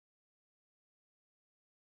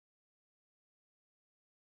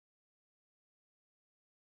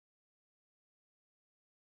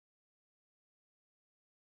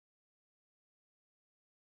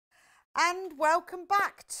And welcome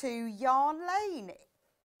back to Yarn Lane.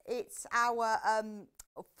 It's our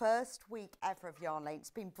first week ever of Yarn Lane. It's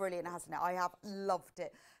been brilliant, hasn't it? I have loved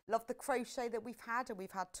it. Loved the crochet that we've had, and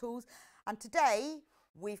we've had tools. And today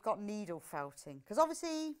we've got needle felting, because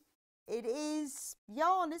obviously it is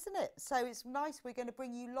yarn, isn't it? So it's nice. We're going to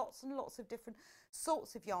bring you lots and lots of different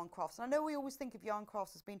sorts of yarn crafts. And I know we always think of yarn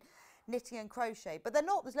crafts as being knitting and crochet, but they're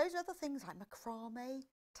not. There's loads of other things like macrame,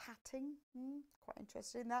 tatting, quite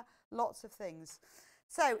interested in that, lots of things.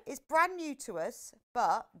 So it's brand new to us,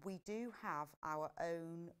 but we do have our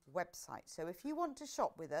own website. So if you want to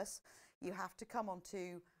shop with us, you have to come on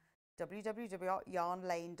to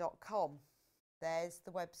www.yarnlane.com. There's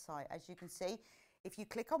the website. As you can see, if you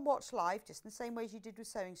click on watch live, just in the same way as you did with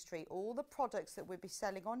Sewing Street, all the products that we'll be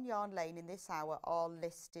selling on Yarn Lane in this hour are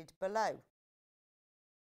listed below.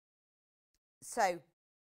 So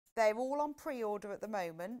they're all on pre-order at the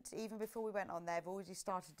moment. Even before we went on, they've already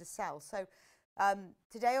started to sell. So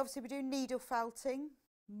today, obviously, we're doing needle felting,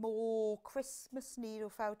 more Christmas needle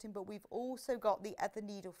felting, but we've also got the other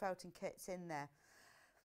needle felting kits in there.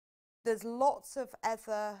 There's lots of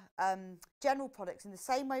other general products in the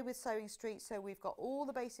same way with Sewing Street. So we've got all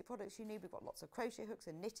the basic products you need. We've got lots of crochet hooks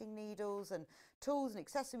and knitting needles and tools and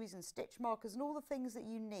accessories and stitch markers and all the things that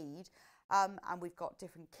you need. And we've got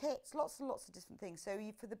different kits, lots and lots of different things. So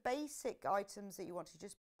for the basic items that you want to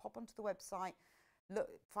just pop onto the website, look,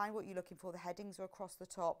 find what you're looking for. The headings are across the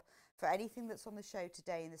top. For anything that's on the show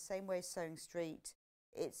today, in the same way as Sewing Street,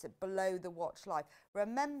 it's below the watch live.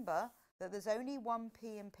 Remember that there's only one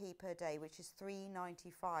P&P per day, which is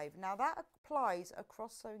 £3.95. Now that applies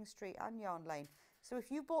across Sewing Street and Yarn Lane. So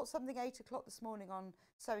if you bought something 8 o'clock this morning on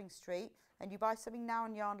Sewing Street and you buy something now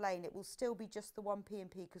on Yarn Lane, it will still be just the one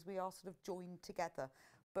P&P because we are sort of joined together.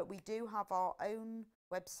 But we do have our own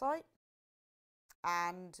website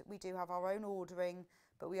and we do have our own ordering,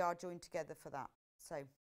 but we are joined together for that. So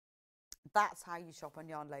that's how you shop on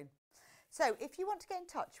Yarn Lane. So if you want to get in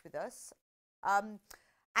touch with us and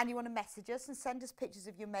you want to message us and send us pictures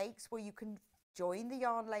of your makes, well, you can join the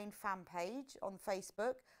Yarn Lane fan page on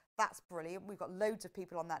Facebook. That's brilliant. We've got loads of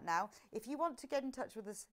people on that now. If you want to get in touch with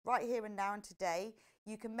us right here and now and today,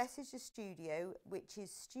 you can message the studio, which is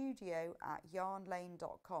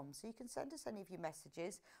studio@yarnlane.com. So you can send us any of your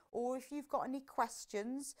messages, or if you've got any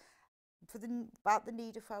questions about the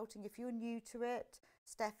needle felting, if you're new to it,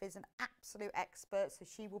 Steph is an absolute expert, so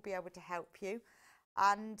she will be able to help you.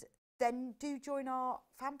 And then do join our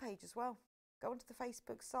fan page as well. Go onto the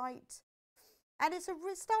Facebook site. And it's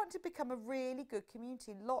starting to become a really good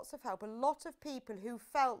community. Lots of help. A lot of people who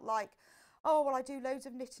felt like, oh, well, I do loads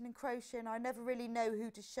of knitting and crochet and I never really know who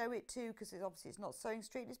to show it to because obviously it's not Sewing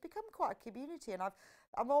Street. It's become quite a community, and I'm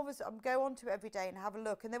go onto it every day and have a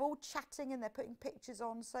look, and they're all chatting and they're putting pictures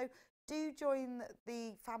on. So do join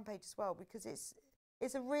the fan page as well, because it's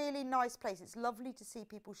a really nice place. It's lovely to see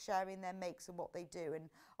people sharing their makes and what they do, and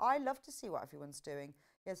I love to see what everyone's doing.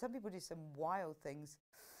 Yeah, some people do some wild things.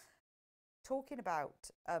 Talking about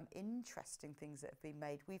interesting things that have been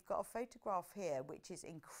made, we've got a photograph here which is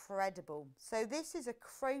incredible. So this is a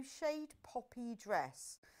crocheted poppy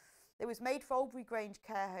dress. It was made for Albury Grange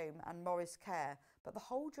Care Home and Morris Care, but the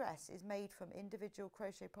whole dress is made from individual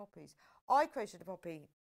crochet poppies. I crocheted a poppy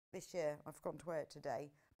this year. I've forgotten to wear it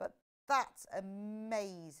today, but that's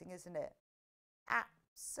amazing, isn't it?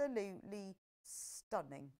 Absolutely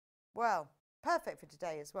stunning. Well, perfect for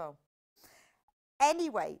today as well.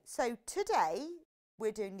 Anyway, so today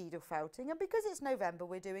we're doing needle felting, and because it's November,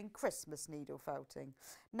 we're doing Christmas needle felting.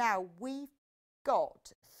 Now, we've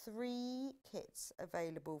got 3 kits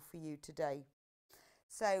available for you today.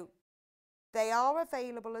 So they are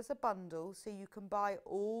available as a bundle, so you can buy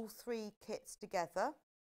all 3 kits together.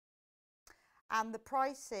 And the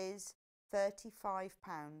price is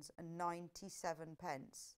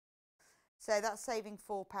 £35.97. So that's saving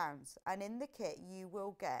 £4. And in the kit, you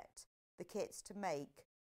will get the kits to make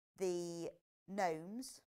the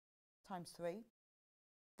gnomes ×3,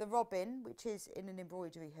 the robin, which is in an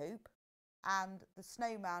embroidery hoop, and the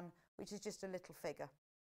snowman, which is just a little figure.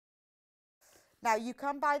 Now you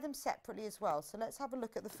can buy them separately as well. So let's have a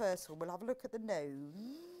look at the first one. We'll have a look at the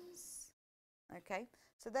gnomes. Okay,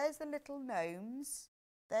 so there's the little gnomes.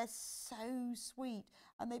 They're so sweet,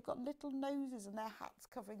 and they've got little noses and their hats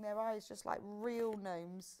covering their eyes, just like real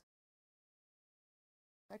gnomes.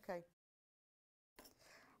 Okay.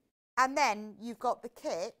 And then you've got the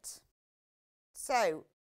kit. So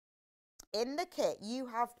in the kit, you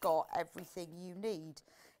have got everything you need.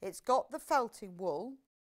 It's got the felting wool,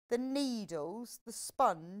 the needles, the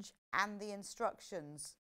sponge, and the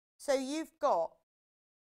instructions. So you've got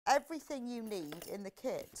everything you need in the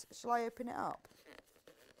kit. Shall I open it up?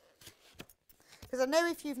 Because I know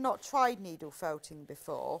if you've not tried needle felting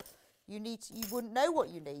before, you wouldn't know what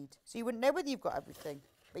you need. So you wouldn't know whether you've got everything,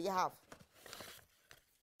 but you have.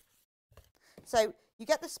 So you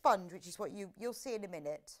get the sponge, which is what you'll see in a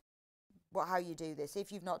minute, how you do this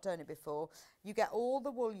if you've not done it before. You get all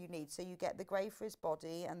the wool you need. So you get the grey for his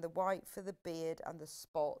body and the white for the beard and the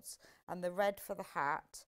spots and the red for the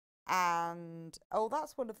hat. And, oh,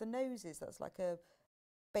 that's one of the noses. That's like a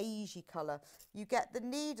beigey colour. You get the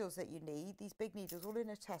needles that you need, these big needles, all in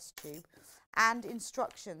a test tube, and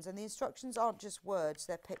instructions. And the instructions aren't just words,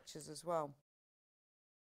 they're pictures as well.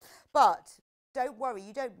 But don't worry,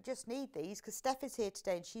 you don't just need these, because Steph is here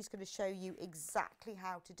today and she's going to show you exactly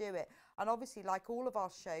how to do it. And obviously, like all of our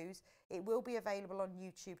shows, it will be available on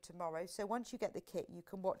YouTube tomorrow. So once you get the kit, you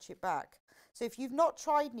can watch it back. So if you've not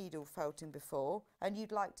tried needle felting before and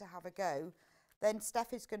you'd like to have a go, then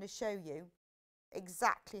Steph is going to show you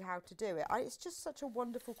exactly how to do it. It's just such a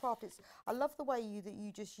wonderful craft. I love the way that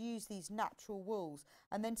you just use these natural wools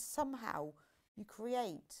and then somehow you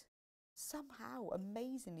create,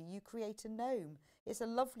 amazingly, you create a gnome. It's a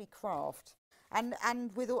lovely craft. And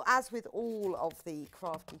as with all of the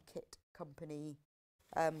Crafty Kit Company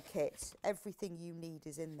kits, everything you need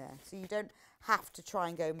is in there. So you don't have to try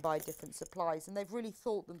and go and buy different supplies. And they've really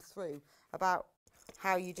thought them through about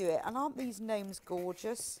how you do it. And aren't these gnomes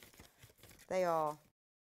gorgeous? They are.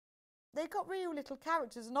 They've got real little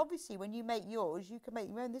characters, and obviously when you make yours, you can make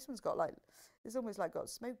your own. This one's got it's almost like got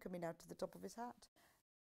smoke coming out of the top of his hat.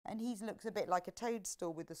 And he looks a bit like a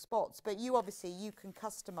toadstool with the spots, but you can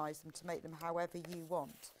customise them to make them however you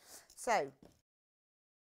want. So,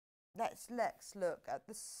 let's look at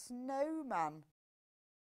the snowman.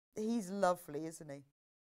 He's lovely, isn't he?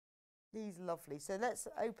 He's lovely. So let's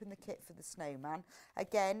open the kit for the snowman.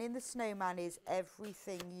 Again, in the snowman is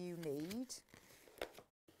everything you need.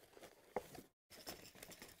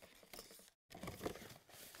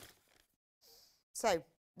 So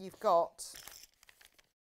you've got,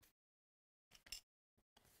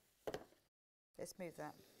 let's move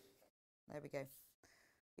that. There we go.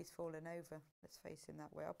 He's fallen over. Let's face him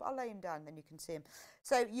that way. I'll lay him down, then you can see him.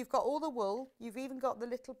 So you've got all the wool. You've even got the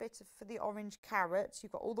little bit for the orange carrots.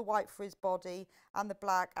 You've got all the white for his body and the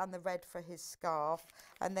black and the red for his scarf.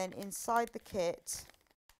 And then inside the kit,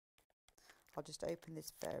 I'll just open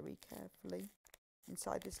this very carefully.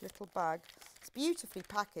 Inside this little bag. It's beautifully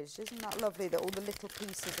packaged. Isn't that lovely that all the little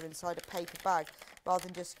pieces are inside a paper bag rather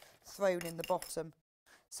than just thrown in the bottom?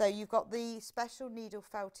 So you've got the special needle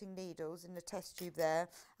felting needles in the test tube there,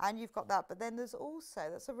 and you've got that. But then there's also,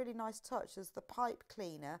 that's a really nice touch, there's the pipe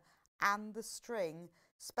cleaner and the string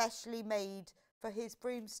specially made for his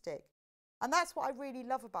broomstick. And that's what I really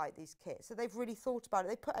love about these kits. So they've really thought about it.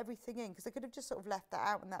 They put everything in, because they could have just sort of left that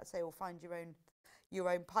out and that's say, well, find your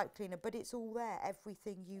own pipe cleaner. But it's all there,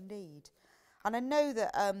 everything you need. And I know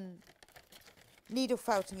that needle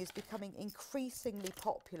felting is becoming increasingly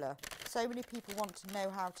popular. So many people want to know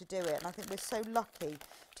how to do it, and I think we're so lucky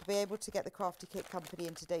to be able to get the Crafty Kit Company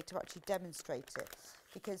in today to actually demonstrate it,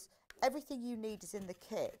 because everything you need is in the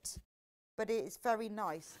kit, but it is very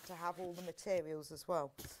nice to have all the materials as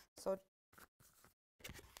well.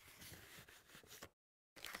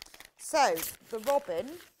 So the robin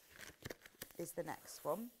is the next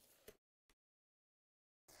one.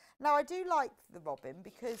 Now I do like the robin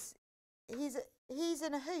because he's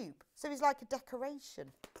in a hoop, so he's like a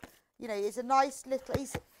decoration. You know, he's a nice little,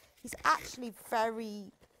 he's actually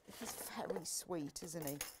very sweet, isn't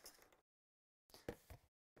he?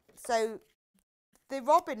 So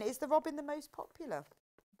is the robin the most popular?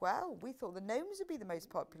 Well, we thought the gnomes would be the most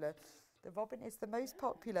popular. The robin is the most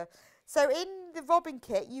popular. So in the robin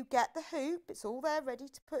kit, you get the hoop. It's all there ready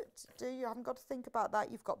to do. You haven't got to think about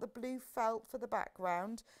that. You've got the blue felt for the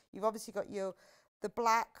background. You've obviously got the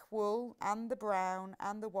black wool and the brown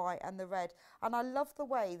and the white and the red. And I love the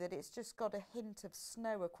way that it's just got a hint of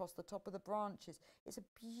snow across the top of the branches. It's a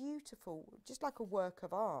beautiful, just like a work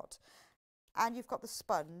of art. And you've got the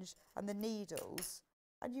sponge and the needles,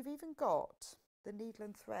 and you've even got the needle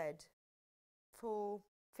and thread for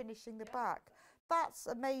finishing the back. That's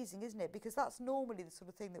amazing, isn't it? Because that's normally the sort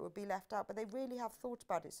of thing that would be left out, but they really have thought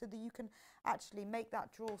about it so that you can actually make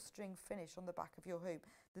that drawstring finish on the back of your hoop.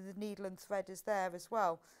 The needle and thread is there as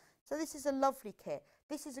well. So this is a lovely kit.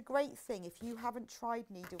 This is a great thing if you haven't tried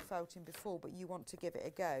needle felting before but you want to give it a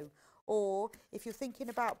go, or if you're thinking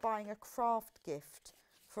about buying a craft gift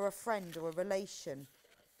for a friend or a relation.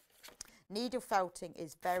 Needle felting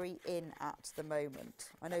is very in at the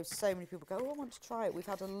moment. I know so many people go, oh, I want to try it. We've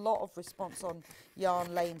had a lot of response on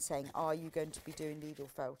Yarn Lane saying, are you going to be doing needle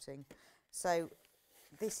felting? So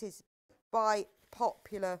this is by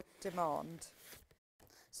popular demand.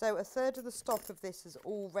 So a third of the stock of this has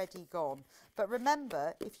already gone. But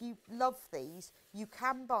remember, if you love these, you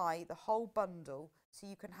can buy the whole bundle, so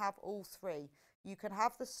you can have all three. You can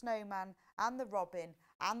have the snowman and the robin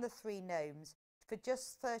and the 3 gnomes for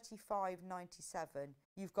just $35.97.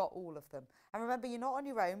 You've got all of them. And remember, you're not on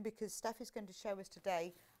your own, because Steph is going to show us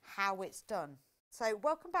today how it's done. So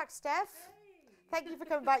welcome back, Steph. Thank you for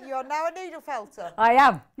coming back. You are now a needle felter. I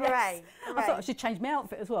am. Yes. Hooray. I thought I should change my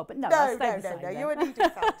outfit as well, but no. No. You're a needle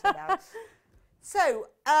felter now. So,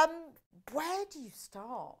 where do you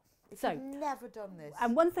start if you've never done this?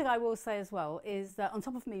 And one thing I will say as well is that on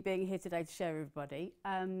top of me being here today to share with everybody,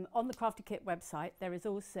 on the Crafty Kit website, there is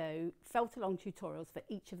also felt-along tutorials for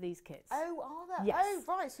each of these kits. Oh, are there? Yes. Oh,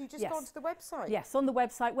 right. So you just go onto the website? Yes, on the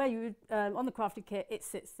website where you, on the Crafty Kit, it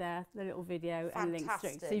sits there, the little video and links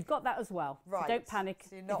through. So you've got that as well. Right. So don't panic.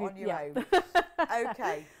 So you're not on your own.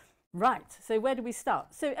 Okay. Right. So where do we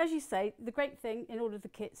start? So as you say, the great thing in all of the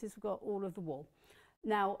kits is we've got all of the wool.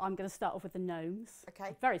 Now, I'm going to start off with the gnomes. Okay.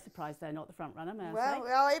 I'm very surprised they're not the front runner, may I say.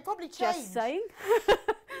 Well, it probably changed. Just saying.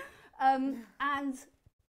 And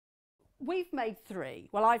we've made 3.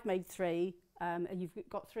 Well, I've made 3, and you've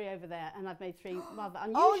got 3 over there, and I've made 3 rather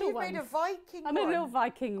unusual ones. Oh, you've made a Viking one. I made a little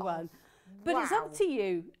Viking one. But it's up to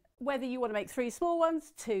you whether you want to make 3 small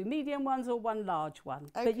ones, 2 medium ones, or 1 large one.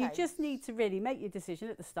 Okay. But you just need to really make your decision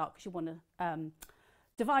at the start, because you want to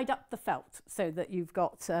divide up the felt so that you've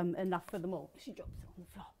got enough for them all. She dropped it on the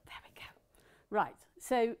floor. There we go. Right,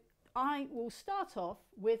 so I will start off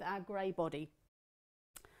with our grey body.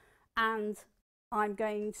 And I'm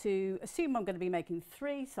going to assume I'm going to be making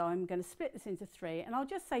 3, so I'm going to split this into 3. And I'll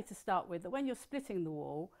just say to start with that when you're splitting the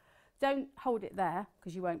wool, don't hold it there,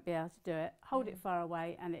 because you won't be able to do it. Hold it far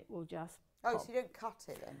away and it will just pop. So you don't cut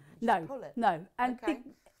it then? You just pull it? No. And okay.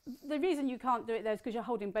 the reason you can't do it there is because you're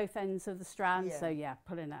holding both ends of the strand. Yeah. So yeah,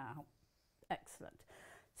 pulling it out. Excellent.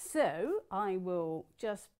 So I will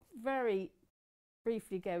just very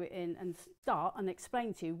briefly go in and start and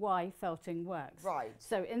explain to you why felting works. Right.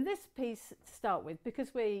 So in this piece to start with,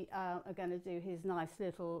 because we are going to do his nice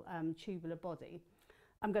little tubular body,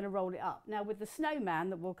 I'm going to roll it up. Now with the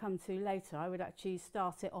snowman that we'll come to later, I would actually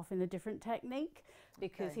start it off in a different technique,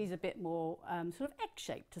 because he's a bit more sort of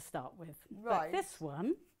egg-shaped to start with. Right. But this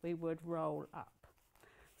one we would roll up.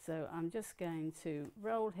 So I'm just going to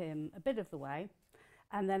roll him a bit of the way,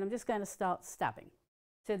 and then I'm just going to start stabbing.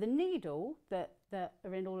 So the needle that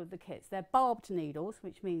are in all of the kits, they're barbed needles,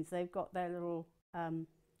 which means they've got their little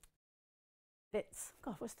bits.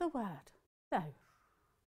 God, what's the word? No.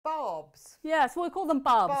 Barbs. Yeah, so we'll call them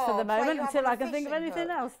barbs for the moment, like until I can think of anything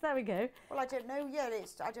else. There we go. Well, I don't know. Yeah,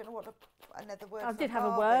 I don't know what another word. I for did have a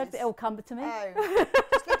barb word, is. but it'll come to me. Oh,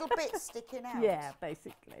 just little bits sticking out. Yeah,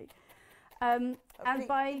 basically. And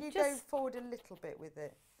by can you just go forward a little bit with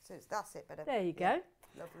it? So that's it. Better. There you go.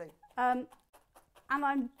 Lovely. And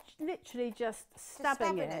I'm literally just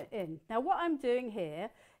stabbing it in. Now, what I'm doing here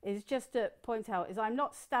is just to point out is I'm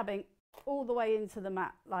not stabbing all the way into the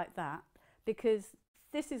mat like that, because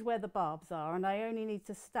this is where the barbs are, and I only need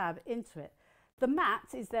to stab into it. The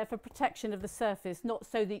mat is there for protection of the surface, not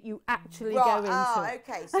so that you actually go into it.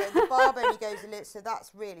 Okay, so the barb only goes a little, so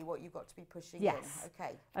that's really what you've got to be pushing in.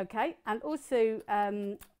 Okay. Okay, and also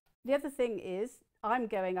the other thing is I'm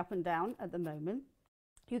going up and down at the moment.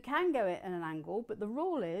 You can go at an angle, but the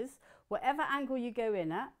rule is whatever angle you go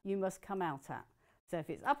in at, you must come out at. So if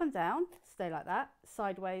it's up and down, stay like that,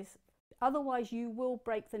 sideways. Otherwise, you will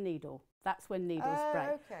break the needle. That's when needles break.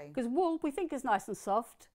 Okay. Because wool, we think is nice and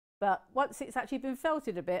soft, but once it's actually been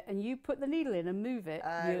felted a bit and you put the needle in and move it,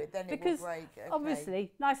 then it will break. Okay.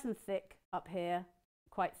 Obviously, nice and thick up here,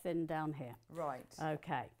 quite thin down here. Right.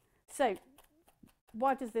 Okay. So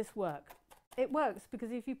why does this work? It works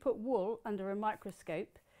because if you put wool under a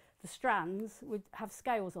microscope, the strands would have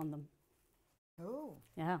scales on them. Oh.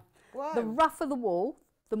 Yeah. Whoa. The rougher the wool,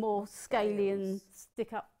 the more scaly and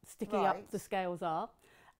sticky up the scales are.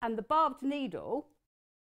 And the barbed needle,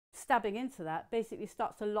 stabbing into that, basically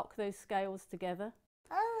starts to lock those scales together.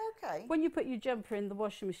 Oh, okay. When you put your jumper in the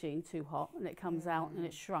washing machine too hot and it comes out and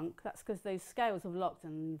it's shrunk, that's because those scales have locked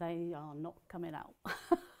and they are not coming out.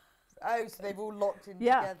 Oh, so they've all locked in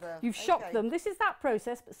yeah, together. You've shocked them. This is that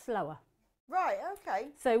process, but slower. Right, okay.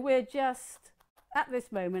 So we're just, at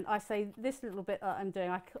this moment, I say this little bit that I'm doing,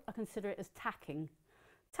 I consider it as tacking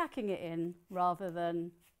it in rather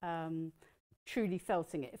than truly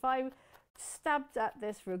felting it. If I stabbed at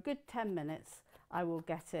this for a good 10 minutes, I will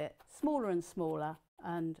get it smaller and smaller,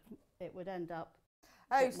 and it would end up.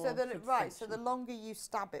 Oh, so the longer you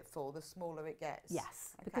stab it for, the smaller it gets.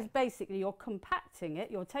 Yes, okay. Because basically you're compacting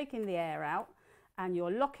it, you're taking the air out, and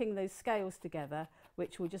you're locking those scales together,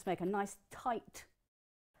 which will just make a nice tight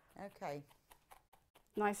Okay.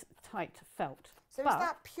 Nice tight felt. So is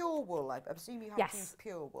that pure wool? I assume you have to use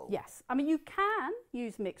pure wool. Yes. I mean, you can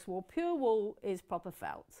use mixed wool. Pure wool is proper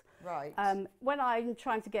felt. Right. When I'm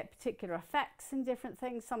trying to get particular effects in different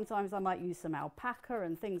things, sometimes I might use some alpaca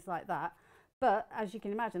and things like that. But as you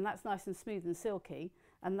can imagine, that's nice and smooth and silky,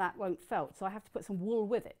 and that won't felt. So I have to put some wool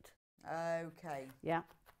with it. Okay. Yeah.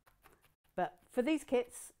 But for these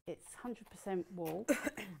kits, it's 100% wool,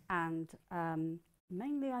 and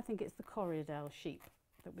mainly I think it's the Corriedale sheep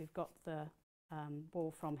that we've got the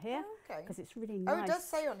wool from here. Okay. Because it's really nice. Oh, it does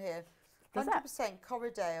say on here, 100%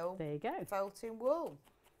 Corriedale. There you go. Felting wool.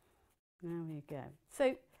 There we go.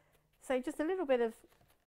 So just a little bit of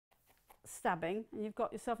stabbing, and you've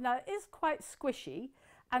got yourself. Now it is quite squishy,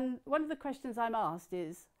 and one of the questions I'm asked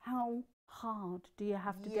is, how hard do you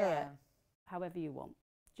have to do it? However you want.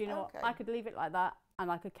 Do you know what? I could leave it like that, and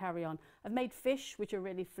I could carry on. I've made fish which are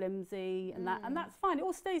really flimsy, and that's fine. It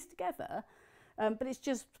all stays together. But it's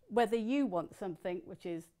just whether you want something which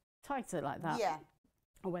is tighter like that,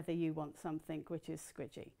 or whether you want something which is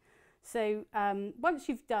squidgy. So once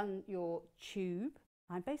you've done your tube,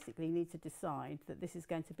 I basically need to decide that this is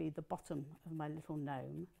going to be the bottom of my little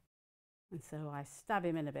gnome. And so I stab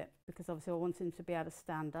him in a bit, because obviously I want him to be able to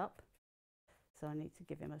stand up. So I need to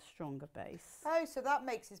give him a stronger base. Oh, so that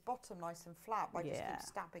makes his bottom nice and flat by just keep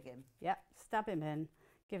stabbing him. Yeah, stab him in,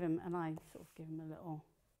 give him, and I sort of give him a little...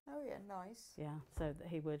 Oh yeah, nice. Yeah, so that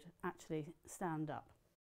he would actually stand up.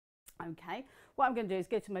 Okay, what I'm going to do is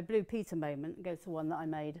go to my Blue Peter moment and go to one that I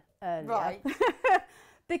made earlier. Right.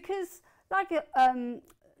 Because like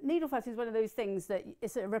needle felting is one of those things that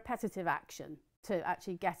it's a repetitive action to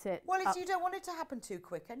actually get it. Well, you don't want it to happen too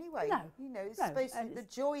quick anyway. No. You know, it's supposed to, the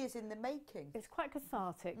joy is in the making. It's quite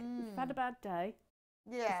cathartic. If you've had a bad day.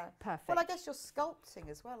 Yeah. Perfect. Well, I guess you're sculpting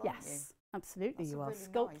as well, aren't you? Yes, absolutely. You are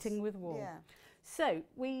sculpting with wool. Yeah. So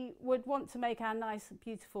we would want to make our nice,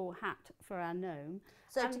 beautiful hat for our gnome.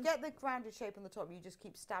 So to get the grounded shape on the top, you just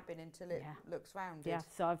keep stabbing until it looks rounded. Yeah,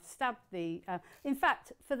 so I've stabbed the... in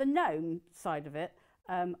fact, for the gnome side of it,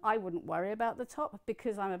 I wouldn't worry about the top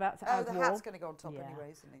because I'm about to add more. Oh, the hat's going to go on top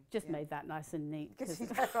anyway, isn't it? Just made that nice and neat.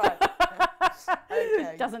 Okay.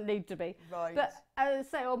 Doesn't need to be. Right. But as I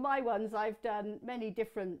say, on my ones, I've done many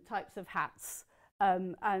different types of hats.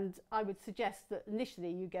 And I would suggest that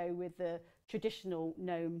initially you go with the traditional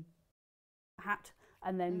gnome hat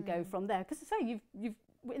and then go from there. Because I say, you've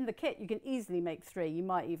in the kit, you can easily make 3. You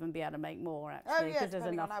might even be able to make more, actually. Oh, yeah,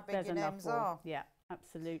 depending on how big your gnomes are. Yeah,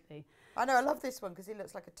 absolutely. I know, I love this one because he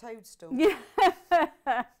looks like a toadstool. Yeah,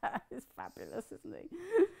 it's fabulous, isn't he?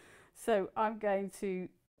 So I'm going to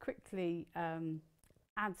quickly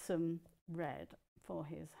add some red for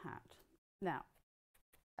his hat. Now,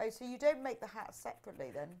 oh, so you don't make the hat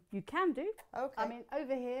separately then? You can do. Okay. I mean,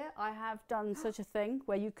 over here I have done such a thing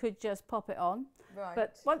where you could just pop it on. Right.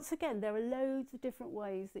 But once again, there are loads of different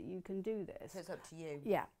ways that you can do this. So it's up to you.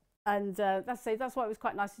 Yeah. And that's why it was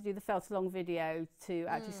quite nice to do the felt along video to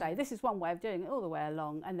actually say, this is one way of doing it all the way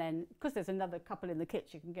along. And then, because there's another couple in the kit,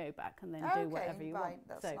 you can go back and then do whatever you want.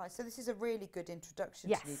 That's nice. So this is a really good introduction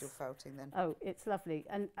to needle felting then. Oh, it's lovely.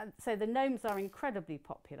 And so the gnomes are incredibly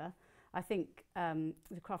popular. I think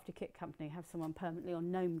the Crafty Kit Company have someone permanently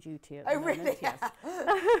on gnome duty at the moment. Really? Yes.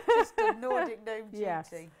 Just a Nordic gnome duty.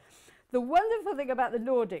 Yes. The wonderful thing about the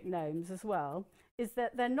Nordic gnomes as well is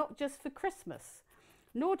that they're not just for Christmas.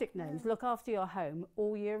 Nordic gnomes look after your home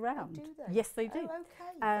all year round. Oh, do they? Yes, they do. Oh,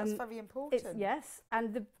 okay. That's very important. Yes,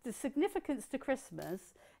 and the significance to Christmas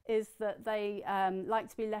is that they like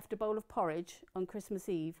to be left a bowl of porridge on Christmas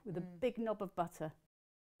Eve with a big knob of butter.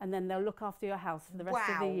 And then they'll look after your house for the rest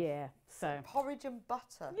of the year. So porridge and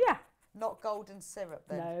butter? Yeah. Not golden syrup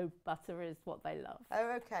then? No, butter is what they love.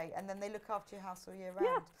 Oh, okay. And then they look after your house all year round?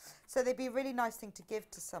 Yeah. So they'd be a really nice thing to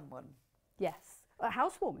give to someone? Yes. A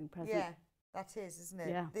housewarming present. Yeah, that is, isn't it?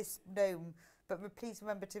 Yeah. This gnome. But please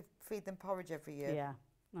remember to feed them porridge every year. Yeah,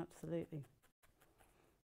 absolutely.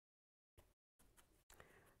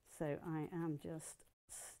 So I am just...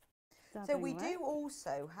 So we do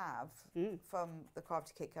also have, from the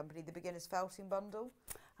Crafty Kit Company, the Beginner's Felting Bundle.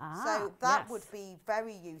 So that would be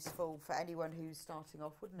very useful for anyone who's starting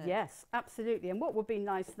off, wouldn't it? Yes, absolutely. And what would be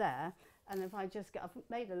nice there, and if I just I've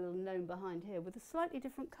made a little gnome behind here with a slightly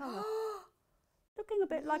different colour. Looking a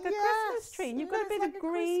bit like a Christmas tree. And you've got a bit of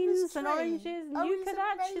greens and oranges, and you could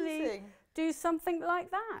actually do something like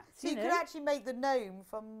that. So you could actually make the gnome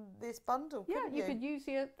from this bundle, couldn't you? You could use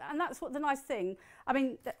your... And that's what the nice thing... I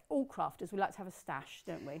mean, all crafters, we like to have a stash,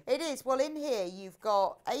 don't we? It is. Well, in here, you've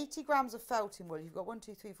got 80 grams of felting wool. You've got 1,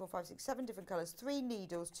 2, 3, 4, 5, 6, 7 different colours, 3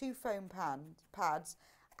 needles, 2 foam pads,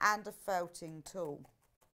 and a felting tool.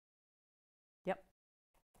 Yep.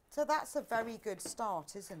 So that's a very good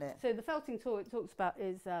start, isn't it? So the felting tool it talks about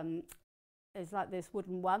is like this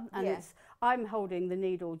wooden one, and Yeah. I'm holding the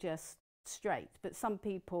needle just straight, but some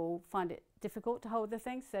people find it difficult to hold the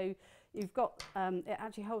thing. So you've got it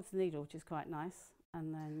actually holds the needle, which is quite nice,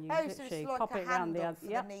 and then you So literally it's like pop a it around the handle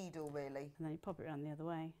other, for the needle, really. and then you pop it around the other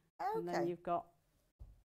way, Okay. and then you've got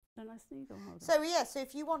a nice needle holder. So yeah, so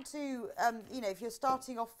if you want to, if you're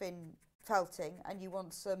starting off in felting and you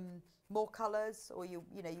want some more colours, or you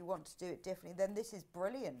want to do it differently, then this is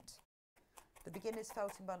brilliant. The beginner's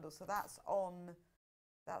felting bundle. So that's on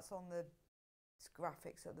the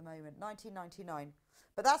graphics at the moment, 19.99.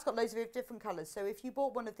 But that's got loads of different colours. So if you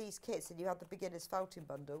bought one of these kits and you had the beginner's felting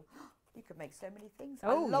bundle, you could make so many things.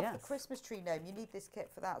 Oh, I love yes. the Christmas tree gnome. You need this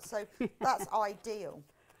kit for that. So that's ideal.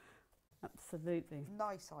 Absolutely.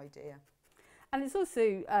 Nice idea. And it's also,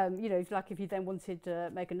 if you then wanted to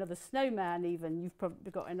make another snowman even, you've probably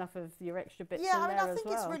got enough of your extra bits in there as well. I think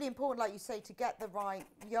it's really important, like you say, to get the right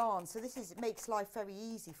yarn. So it makes life very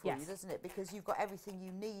easy for you, doesn't it? Because you've got everything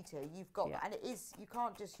you need here. You've got, and you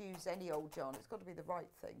can't just use any old yarn. It's got to be the right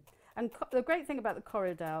thing. And the great thing about the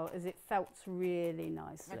Corridale is it felts really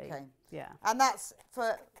nicely. Okay. Yeah. And that's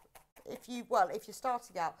for, if you're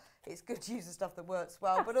starting out, it's good to use the stuff that works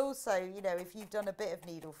well. But also, if you've done a bit of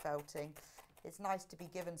needle felting, it's nice to be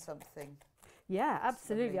given something. Yeah,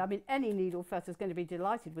 absolutely. I mean, any needle felter is going to be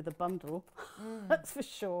delighted with a bundle. That's for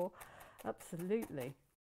sure. Absolutely.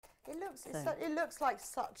 It looks like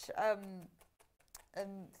such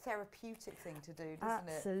therapeutic thing to do, doesn't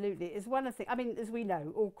it? Absolutely. It's one of the, I mean, as we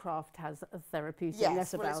know, all craft has a therapeuticness about it.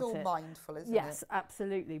 Yes, it's all mindful, isn't it? Yes,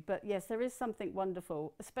 absolutely. But yes, there is something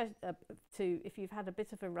wonderful, especially if you've had a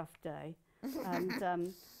bit of a rough day and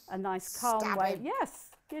a nice calm way. Yes,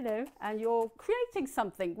 and you're creating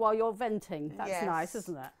something while you're venting. That's nice,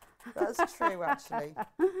 isn't it? That's true, actually.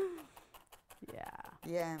 Yeah.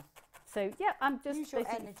 Yeah. So yeah, I'm just use your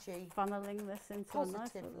energy funneling this into a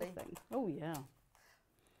nice little thing. Oh yeah.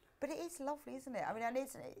 But it is lovely, isn't it? I mean, and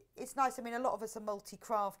it's nice. I mean, a lot of us are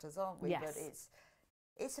multi-crafters, aren't we? Yes.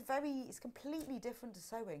 But it's completely different to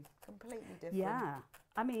sewing. Completely different. Yeah.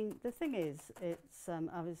 I mean, the thing is, it's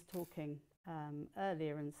I was talking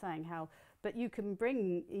earlier and saying how, but you can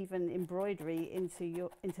bring even embroidery into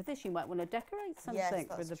this. You might want to decorate something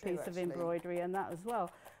with a piece of embroidery and that as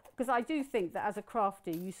well. Because I do think that as a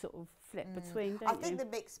crafter, you sort of flip between, don't you? I think the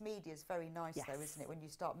mixed media is very nice, though, isn't it? When you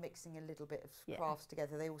start mixing a little bit of crafts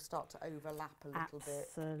together, they all start to overlap a little bit.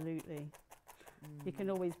 Absolutely. You can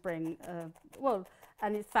always bring,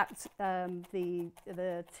 and in fact, the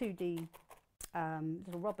 2D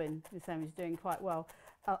little robin, the same is doing quite well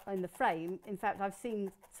in the frame. In fact, I've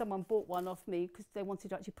seen someone bought one off me because they wanted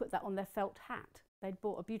to actually put that on their felt hat. They'd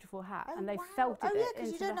bought a beautiful hat and they felted it into the hat.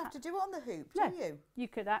 because you don't have to do it on the hoop, do you? You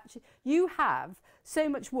could actually, you have so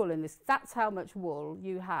much wool in this. That's how much wool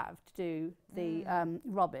you have to do the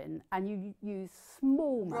robin, and you use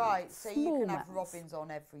small mats. Right, so you can have robins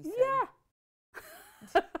on everything.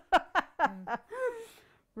 Yeah.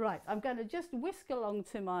 Right, I'm going to just whisk along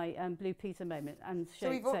to my Blue Peter moment and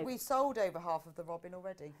show. So we've sold over half of the robin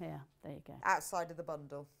already. Yeah, there you go. Outside of the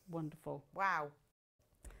bundle. Wonderful. Wow.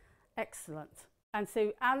 Excellent. And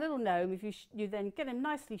so our little gnome, if you then get him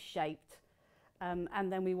nicely shaped,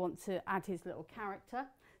 and then we want to add his little character.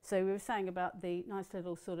 So we were saying about the nice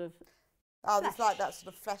little sort of there's like that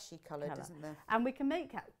sort of fleshy colour, isn't there? And we can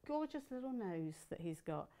make a gorgeous little nose that he's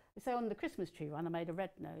got. So on the Christmas tree one, I made a red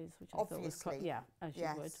nose, which I thought was quite, as you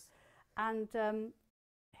would. And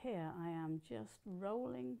here I am just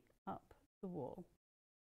rolling up the wool.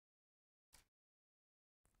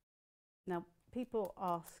 Now, people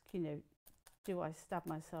ask, do I stab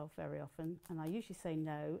myself very often? And I usually say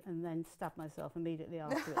no, and then stab myself immediately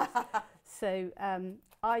afterwards. So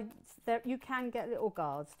you can get little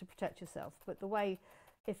guards to protect yourself, but the way,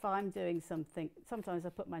 if I'm doing something, sometimes I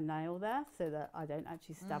put my nail there so that I don't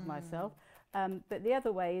actually stab myself. But the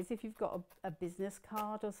other way is if you've got a business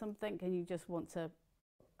card or something and you just want to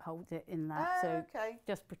hold it in that.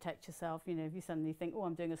 Just protect yourself. If you suddenly think, oh,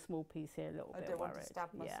 I'm doing a small piece here, a little bit I don't worried. want to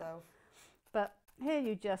stab myself. But here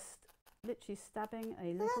you just literally stabbing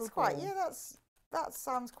a little that's ball. That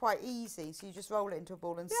sounds quite easy. So you just roll it into a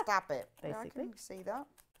ball and stab it. Basically. I can see that.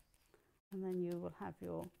 And then you will have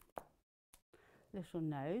your little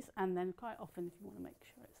nose, and then quite often if you want to make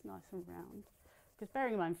sure it's nice and round, because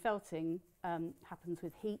bearing in mind felting happens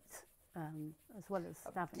with heat as well as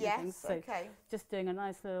stabbing and things. So just doing a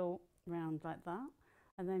nice little round like that,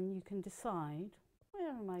 and then you can decide where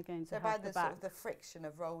am I going to have by the sort of the friction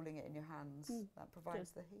of rolling it in your hands, that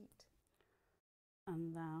provides the heat.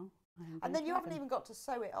 And now and then you haven't even got to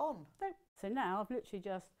sew it on. No. So now I've literally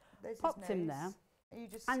just popped him there. You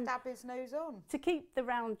just And stab his nose on. to keep the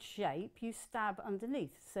round shape, you stab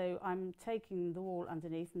underneath. So I'm taking the wall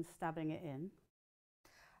underneath and stabbing it in.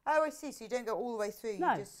 Oh, I see. So you don't go all the way through.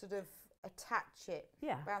 No. You just sort of attach it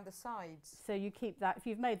around the sides. So you keep that, if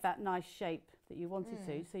you've made that nice shape that you wanted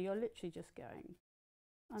to, so you're literally just going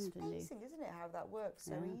underneath. It's amazing, isn't it, how that works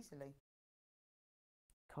so easily.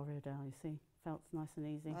 Corridor, you see, felt's nice and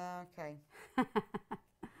easy. Okay.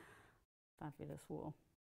 Fabulous wall.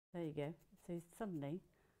 There you go. So he's suddenly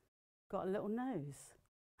got a little nose.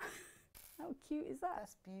 How cute is that?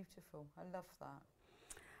 That's beautiful. I love that.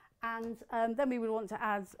 And then we would want to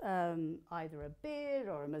add either a beard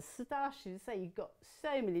or a moustache. You say you've got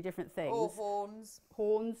so many different things. Or horns.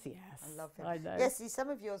 Horns, yes. I love it. I know. Yes, see, some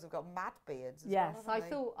of yours have got mad beards as yes, well, I haven't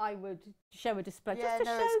they? thought I would show a display Yeah, just to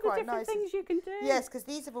no, show it's the quite different nice. things you can do. Yes, because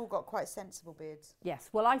these have all got quite sensible beards. Yes,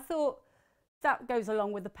 well, I thought that goes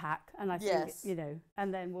along with the pack, and I think, Yes. you know,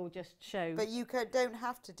 and then we'll just show. But you don't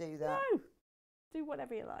have to do that. No, do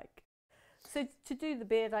whatever you like. So to do the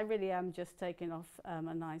beard, I really am just taking off a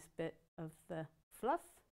nice bit of the fluff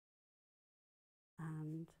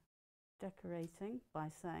and decorating by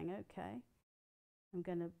saying, okay, I'm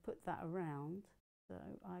going to put that around. So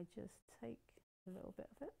I just take a little bit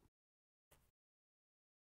of it,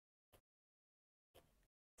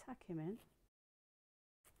 tack him in.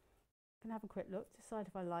 Can have a quick look, decide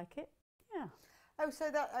if I like it. Yeah.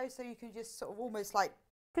 So you can just sort of almost like,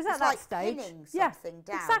 Because at it's that like stage, pinning yeah, something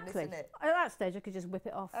down, exactly. isn't it? At that stage, I could just whip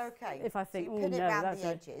it off. Okay. If I So think, you oh pin no, it round that's the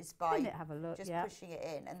edges by pin it, have a look, just yeah. pushing it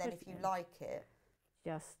in, and then if Pushing you it in. like it,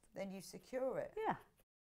 Just, then you secure it. yeah.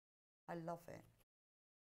 I love it.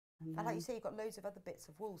 And And like you then- say, you've got loads of other bits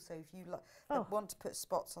of wool, so if you Oh. want to put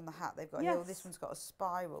spots on the hat, they've got here. Yes. This one's got a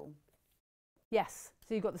spiral. Yes,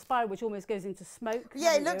 so you've got the spiral which almost goes into smoke.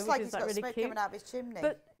 Yeah, it haven't you, looks like which he's is, got really smoke cute. coming out of his chimney.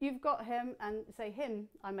 But you've got him, and say him,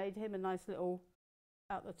 I made him a nice little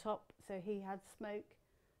out the top, so he had smoke.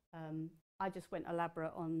 I just went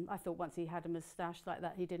elaborate on, I thought once he had a moustache like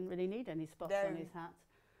that, he didn't really need any spots on No. his hat.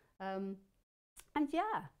 And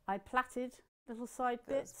yeah, I plaited little side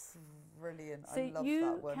bits. That's brilliant. So I love you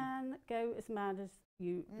that one. can go as mad as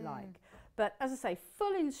you like. But as I say,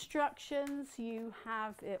 full instructions, you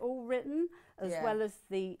have it all written, as Yeah. well as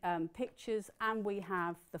the pictures, and we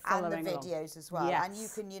have the And following the along. videos as well. And you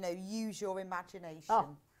Yes. can, use your imagination.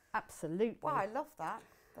 Oh, absolutely. Wow, I love that.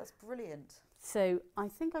 That's brilliant. So I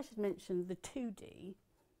think I should mention the 2D.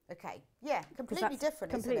 Okay. Yeah, 'cause completely that's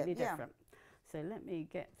different, completely isn't it? different. So let me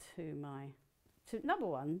get to my... To number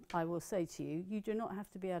one, I will say to you, you do not have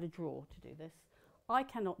to be able to draw to do this. I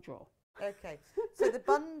cannot draw. Yeah. Okay. So the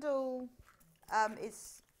bundle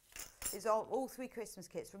is all 3 Christmas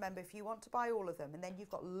kits. Remember, if you want to buy all of them, and then you've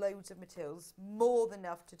got loads of materials, more than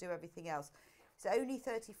enough to do everything else. It's only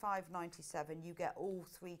 £35.97. You get all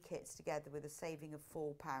 3 kits together with a saving of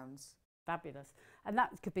 £4. Fabulous. And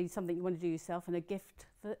that could be something you want to do yourself and a gift.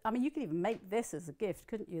 I mean, you could even make this as a gift,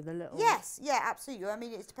 couldn't you? The little... Yes, yeah, absolutely. I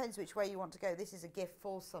mean, it depends which way you want to go. This is a gift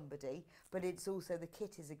for somebody, but it's also, the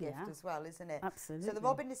kit is a gift Yeah. as well, isn't it? Absolutely. So the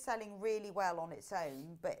robin is selling really well on its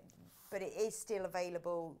own, but it is still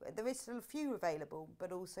available. There is still a few available,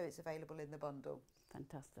 but also it's available in the bundle.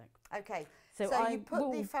 Fantastic. Okay, So so I you put the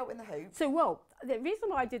will- felt in the hoop. So, well, the reason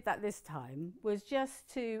why I did that this time was just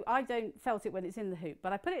to... I don't felt it when it's in the hoop,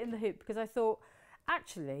 but I put it in the hoop because I thought,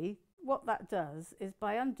 actually, what that does is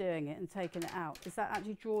by undoing it and taking it out, is that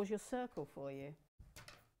actually draws your circle for you.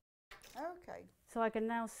 Okay, So I can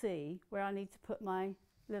now see where I need to put my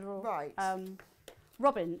little right.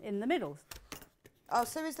 robin in the middle. Oh,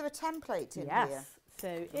 so is there a template in Yes. here? So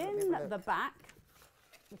Have a in look. the back,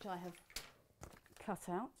 which I have cut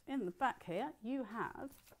out, in the back here, you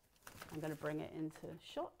have, I'm going to bring it into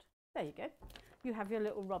shot. There you go. You have your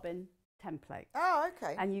little robin template. Oh,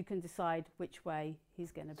 okay. And you can decide which way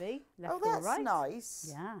he's going to be, left Oh, or that's right. nice.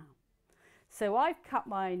 Yeah. So I've cut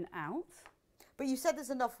mine out. But you said there's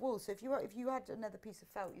enough wool, so if you had another piece of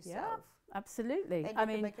felt yourself, Absolutely. then you I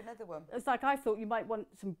can mean, make another one. it's like I thought you might want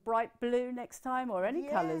some bright blue next time, or any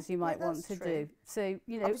Yeah, colours you yeah, might want that's to true. do. So,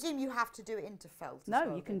 you I know, presume you have to do it into felt.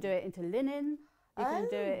 no, you can do it into linen. You can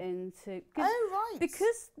do it into... Oh, right.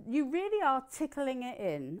 Because you really are tickling it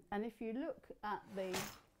in, and if you look at the,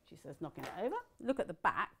 she says knocking it over, look at the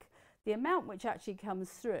back, the amount which actually comes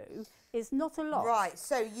through is not a lot. Right,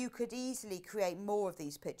 so you could easily create more of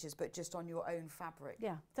these pictures, but just on your own fabric.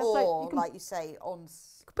 Yeah. That's Or, you can like you say, on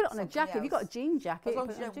put it on a something jacket. If you've got a else. jean jacket, As long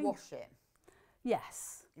put as it you on a don't jean- wash it.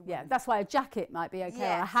 Yes. You Yeah, wouldn't. that's why a jacket might be okay, or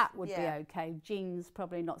a Yes, hat would yeah. be okay. Jeans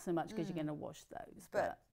probably not so much because you're going to wash those.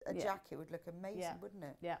 But a yeah. jacket would look amazing, Yeah. wouldn't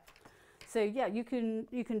it? Yeah. So yeah, you can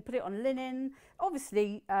put it on linen.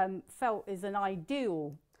 Obviously, felt is an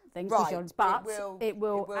ideal thing. Right, But it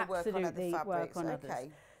will absolutely work on others. Okay.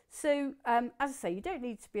 So, as I say, you don't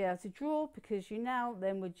need to be able to draw, because you now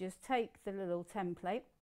then would just take the little template,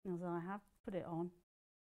 as I have, put it on,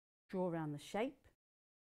 draw around the shape,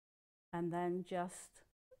 and then just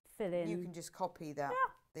fill in. You can just copy that.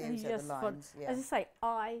 Yeah. Those are the lines. Yeah. As I say,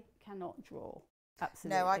 I cannot draw.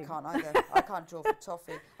 Absolutely. No, I can't either. I can't draw for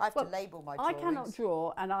toffee. I have to label my drawings. I cannot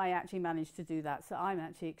draw, and I actually managed to do that, so I'm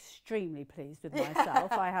actually extremely pleased with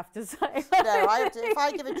myself, I have to say. No, I have to, if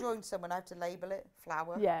I give a drawing to someone, I have to label it,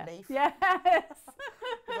 flower, leaf. Yes.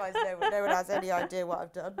 Otherwise, no one has any idea what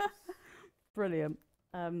I've done. Brilliant.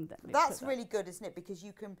 That's really good, isn't it? Because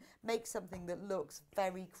you can make something that looks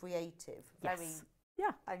very creative. Yes.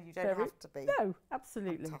 And you don't have to be. No,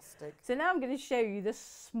 absolutely. Fantastic. So now I'm going to show you the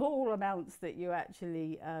small amounts that you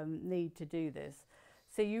actually need to do this.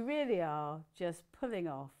 So you really are just pulling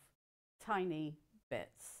off tiny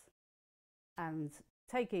bits and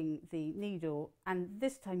taking the needle, and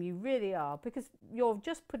this time you really are, because you're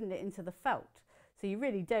just putting it into the felt. So you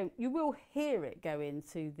really don't, you will hear it go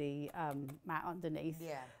into the mat underneath.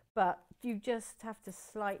 Yeah. But you just have to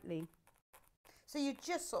slightly. So you're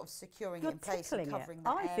just sort of securing it in place and covering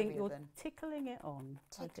that area. I think you're tickling it on.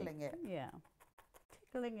 Tickling it. Yeah,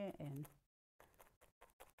 tickling it in.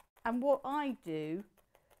 And what I do,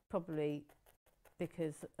 probably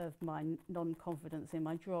because of my non-confidence in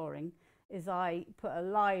my drawing, is I put a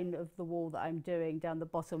line of the wall that I'm doing down the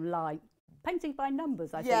bottom line. Painting by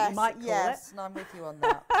numbers, I think you might call it. Yes, and I'm with you on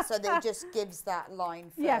that. So that it just gives that line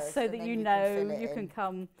first. Yes, so that you know you can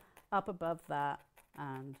come up above that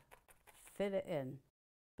and fill it in.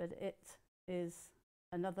 But it is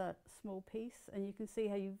another small piece, and you can see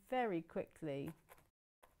how you very quickly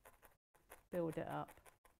build it up.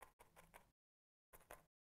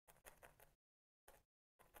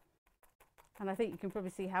 And I think you can probably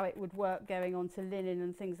see how it would work going onto linen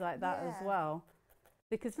and things like that as well.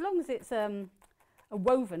 Because as long as it's a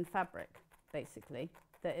woven fabric, basically,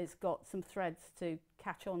 that it's got some threads to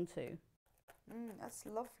catch onto. That's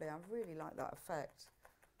lovely. I really like that effect.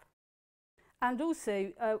 And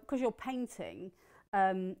also, because you're painting,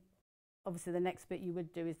 obviously the next bit you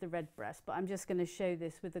would do is the red breast, but I'm just going to show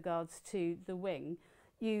this with regards to the wing.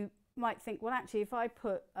 You might think, well, actually, if I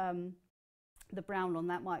put the brown on,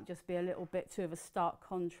 that might just be a little bit too of a stark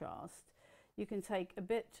contrast. You can take a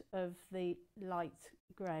bit of the light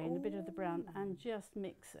grey and a bit of the brown and just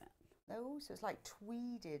mix it. Oh, so it's like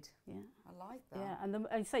tweeded. Yeah. I like that. Yeah,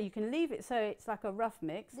 and so you can leave it so it's like a rough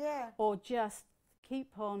mix. Yeah. Or just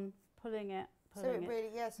keep on pulling it, so it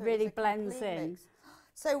really, really blends in. Mix.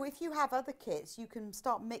 So if you have other kits, you can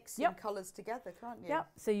start mixing colours together, can't you? Yeah.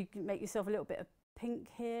 So you can make yourself a little bit of pink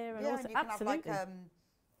here, and also and you can have like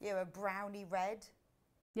a browny red.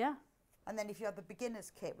 Yeah. And then if you have the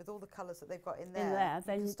beginner's kit with all the colours that they've got in there,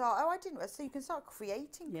 then you can start. Oh, I didn't. So you can start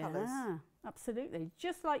creating colours. Yeah, absolutely.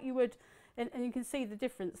 Just like you would, and you can see the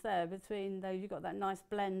difference there between those. You've got that nice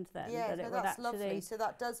blend then. Yeah, that's actually lovely. So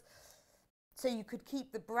that does. So you could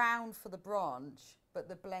keep the brown for the branch, but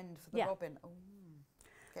the blend for the robin. Oh,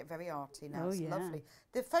 get very arty now. It's lovely.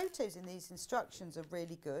 The photos in these instructions are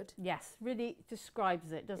really good. Yes, really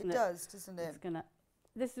describes it, doesn't it? It does, doesn't it? It's gonna.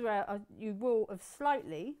 This is where you will have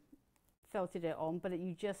slightly felted it on, but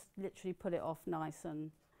you just literally put it off nice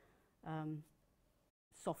and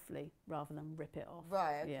softly rather than rip it off.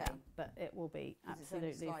 Right, okay. Yeah, but it will be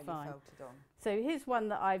absolutely fine. Felted on. So here's one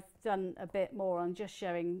that I've done a bit more on, just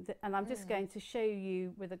showing, and I'm just going to show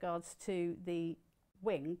you with regards to the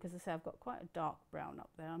wing, because I say I've got quite a dark brown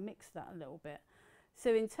up there. I'll mix that a little bit.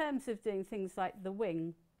 So in terms of doing things like the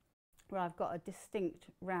wing, where I've got a distinct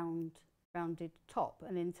rounded top,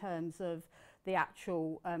 and in terms of the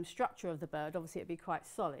actual structure of the bird, obviously it'd be quite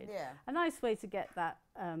solid. Yeah. A nice way to get that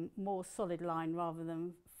more solid line rather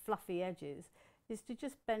than fluffy edges is to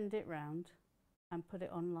just bend it round and put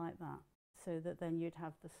it on like that, so that then you'd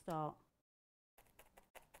have the start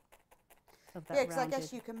of that. Yeah, because I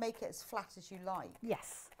guess you can make it as flat as you like.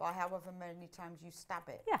 Yes. By however many times you stab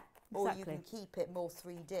it. Yeah, exactly. Or you can keep it more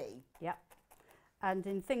 3D. Yeah. And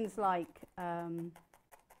in things like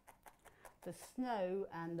the snow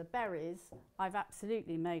and the berries, I've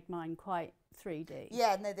absolutely made mine quite 3D.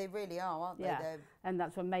 Yeah, no, they really are, aren't they? Yeah, and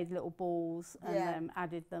that's when I made little balls and then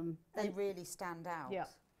added them. They really stand out. Yeah.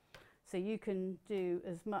 So you can do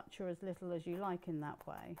as much or as little as you like in that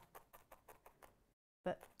way.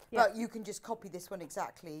 But you can just copy this one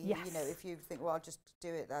exactly. Yes. You know, if you think, well, I'll just do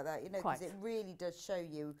it like that. You know, because it really does show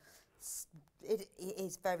you. It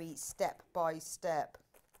is very step by step.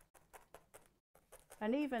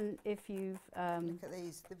 And even if you've look at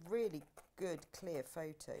these, they're really good, clear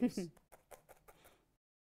photos.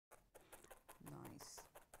 Nice.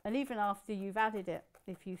 And even after you've added it,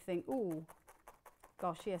 if you think, oh,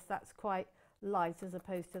 gosh, yes, that's quite light as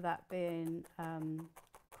opposed to that being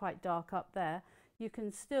quite dark up there, you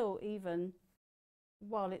can still even,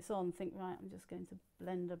 while it's on, think, right, I'm just going to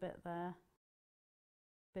blend a bit there,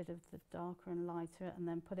 bit of the darker and lighter, and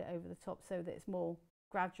then put it over the top so that it's more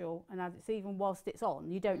gradual. And as it's even whilst it's on,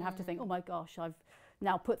 you don't have to think, oh my gosh, I've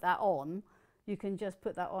now put that on. You can just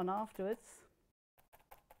put that on afterwards.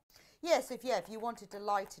 Yes, if you wanted to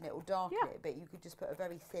lighten it or darken it a bit, you could just put a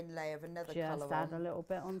very thin layer of another colour on. Just add a little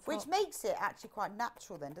bit on top. Which makes it actually quite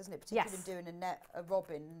natural then, doesn't it? Particularly when doing a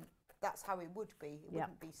robin, that's how it would be. It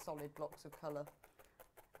wouldn't be solid blocks of colour.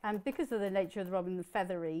 And because of the nature of the robin, the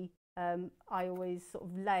feathery, I always sort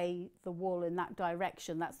of lay the wool in that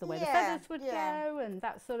direction. That's the way the feathers would go and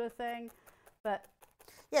that sort of thing. But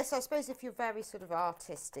yes, I suppose if you're very sort of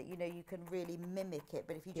artistic, you know, you can really mimic it.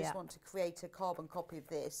 But if you just want to create a carbon copy of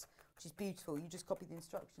this, which is beautiful, you just copy the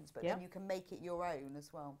instructions, but then you can make it your own as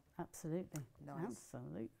well. Absolutely. Nice.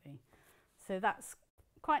 Absolutely. So that's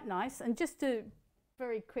quite nice. And just to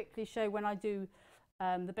very quickly show when I do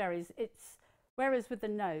the berries, it's, whereas with the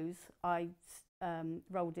nose, I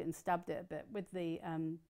rolled it and stabbed it a bit. With the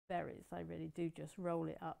berries, I really do just roll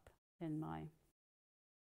it up in my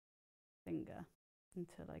finger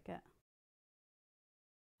until I get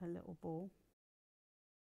a little ball.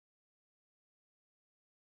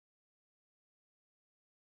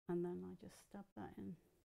 And then I just stab that in.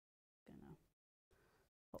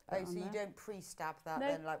 Oh, so you don't pre-stab that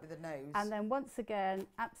then, like with the nose? And then once again,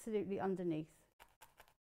 absolutely underneath.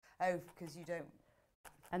 Oh, because you don't.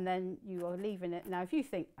 And then you are leaving it. Now, if you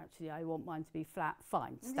think, actually, I want mine to be flat,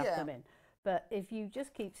 fine, stab them in. But if you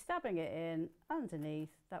just keep stabbing it in underneath,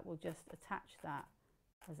 that will just attach that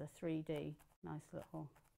as a 3D nice little.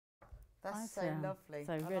 That's so lovely.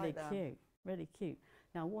 So really cute, really cute.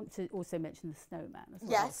 Now, I want to also mention the snowman as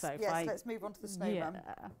well. Yes, so yes, let's move on to the snowman.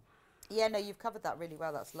 Yeah, no, you've covered that really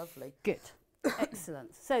well. That's lovely. Good.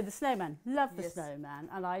 Excellent. So the snowman, love the snowman,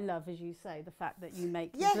 and I love, as you say, the fact that you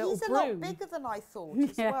make his little he's a broom. lot bigger than I thought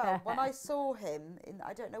as well. When I saw him,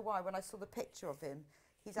 I don't know why, when I saw the picture of him,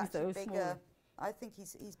 he's actually bigger. Small. I think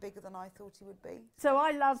he's bigger than I thought he would be. So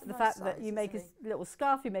I love the fact that you make his little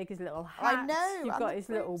scarf, you make his little hat. I know. You've got his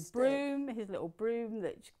little broom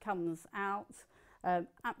that comes out.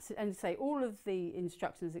 And say all of the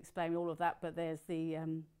instructions explain all of that, but there's the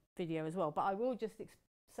video as well. But I will just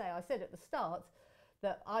say, I said at the start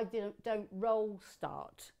that I don't roll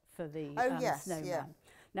start for the snowman. Yeah.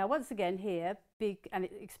 Now, once again here, and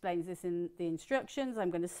it explains this in the instructions,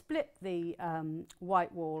 I'm going to split the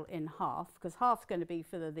white wall in half, because half's going to be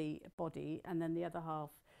for the body, and then the other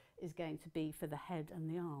half is going to be for the head and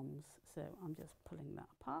the arms. So I'm just pulling that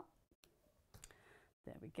apart.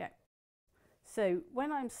 There we go. So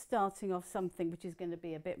when I'm starting off something which is going to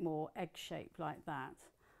be a bit more egg-shaped like that,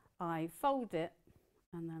 I fold it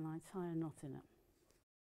and then I tie a knot in it.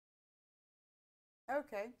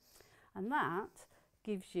 Okay. And that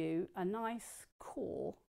gives you a nice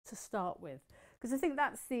core to start with. Because I think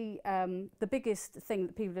that's the biggest thing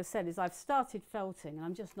that people have said is I've started felting and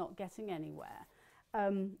I'm just not getting anywhere.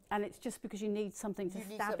 And it's just because you need something to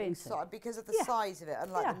stab into. Because of the size of it,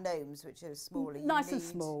 unlike the gnomes, which are smaller. Nice and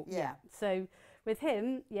small, yeah. So with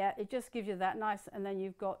him, it just gives you that nice, and then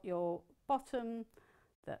you've got your bottom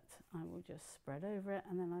that I will just spread over it,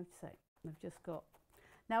 and then I've just got.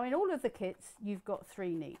 Now in all of the kits, you've got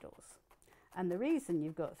 3 needles. And the reason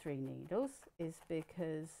you've got 3 needles is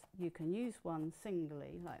because you can use one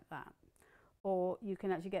singly like that, or you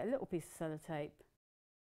can actually get a little piece of sellotape,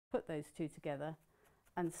 put those 2 together,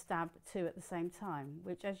 and stab 2 at the same time,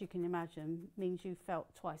 which, as you can imagine, means you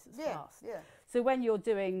felt twice as fast. Yeah. So when you're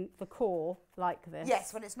doing the core like this...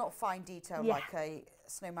 Yes, when it's not fine detail like a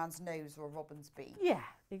snowman's nose or a robin's beak. Yeah,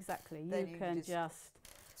 exactly. You can just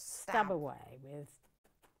stab away with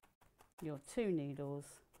your 2 needles.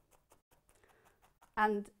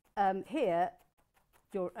 And here,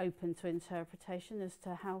 you're open to interpretation as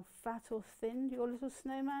to how fat or thin your little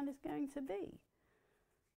snowman is going to be.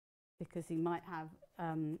 Because he might have,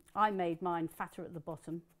 I made mine fatter at the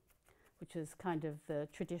bottom, which is kind of the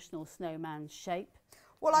traditional snowman shape.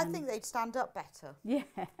 Well, I think they'd stand up better. Yeah.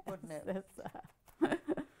 Wouldn't it?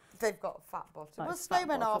 They've got a fat bottom. Like well,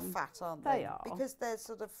 snowmen are fat, aren't they? They are. Because they're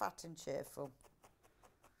sort of fat and cheerful.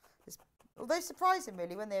 Although surprising,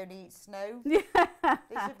 really, when they only eat snow. Yeah.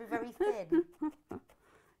 They should be very thin.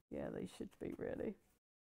 Yeah, they should be, really.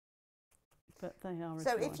 But they are.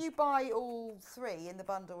 So if you buy all 3 in the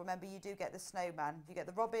bundle, remember you do get the snowman. You get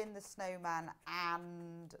the robin, the snowman,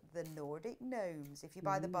 and the Nordic gnomes if you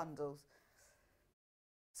buy the bundles.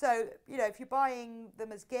 So, you know, if you're buying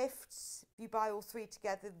them as gifts, if you buy all 3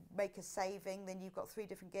 together, make a saving, then you've got 3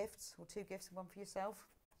 different gifts, or 2 gifts and 1 for yourself.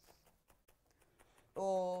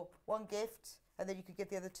 Or 1 gift, and then you could give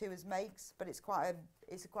the other 2 as makes, but it's quite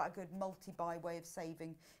a good multi-buy way of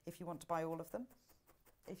saving if you want to buy all of them.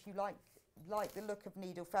 If you like the look of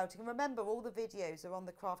needle felting, and remember, all the videos are on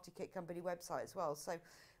the Crafty Kit Company website as well, so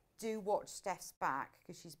do watch Steph's back,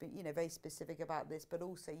 because she's been, you know, very specific about this, but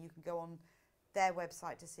also you can go on their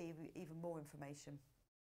website to see even more information.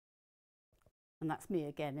 And that's me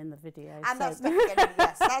again in the video. And that's Steph again,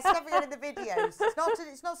 yes, that's Steph again in the videos.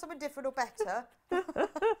 It's not someone different or better,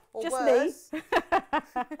 or just worse. Me.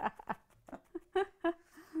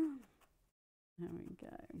 There we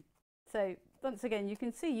go. So once again, you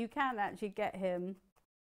can see you can actually get him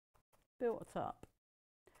built up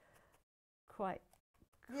quite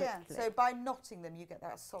quickly. Yeah, so by knotting them, you get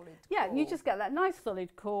that solid core. Yeah, you just get that nice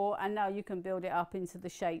solid core, and now you can build it up into the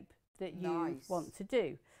shape that you want to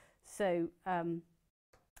do. So,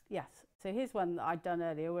 yes, so here's one that I'd done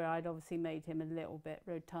earlier where I'd obviously made him a little bit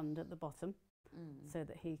rotund at the bottom so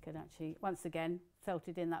that he could actually, once again,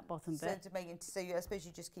 felted in that bottom bit. To make him, so I suppose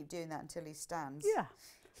you just keep doing that until he stands. Yeah.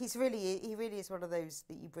 He really is one of those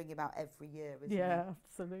that you bring him out every year, isn't he? Yeah,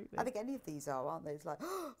 absolutely. I think any of these are, aren't they? It's like,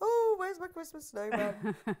 oh, where's my Christmas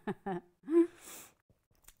snowman?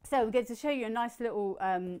 So we're going to show you a nice little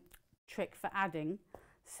trick for adding.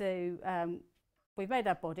 So we've made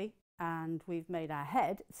our body and we've made our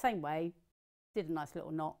head, same way, did a nice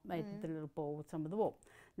little knot, made the little ball with some of the wool.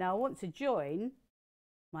 Now I want to join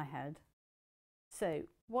my head. So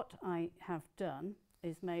what I have done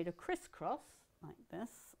is made a crisscross like this.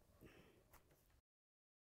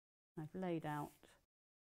 I've laid out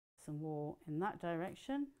some wool in that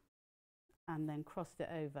direction and then crossed it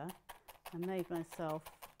over and made myself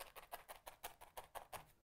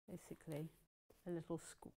basically a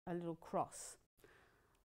little cross.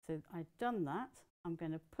 So I've done that. I'm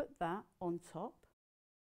going to put that on top,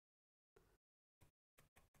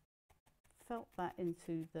 felt that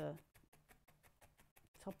into the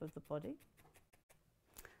top of the body,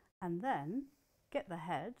 and then get the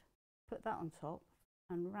head, put that on top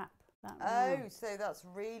and wrap that around. Oh, so that's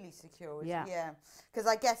really secure, isn't it? Yeah. Because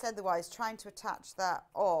I guess otherwise trying to attach that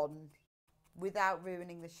on without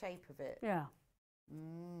ruining the shape of it. Yeah.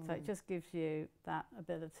 So it just gives you that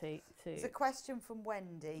ability to... It's a question from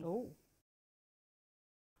Wendy. Oh.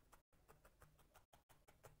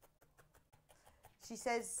 She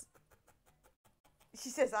says,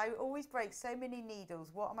 I always break so many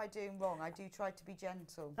needles. What am I doing wrong? I do try to be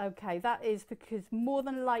gentle. Okay, that is because more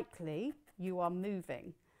than likely you are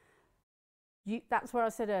moving. That's where I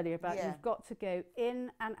said earlier about you've got to go in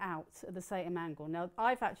and out at the same angle. Now,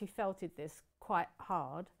 I've actually felted this quite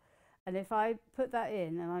hard. And if I put that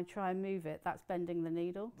in and I try and move it, that's bending the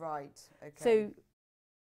needle. Right, okay. So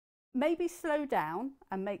maybe slow down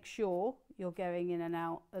and make sure you're going in and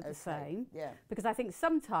out at the same. Yeah. Because I think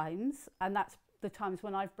sometimes, and that's the times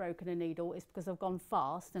when I've broken a needle, is because I've gone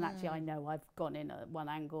fast and actually I know I've gone in at one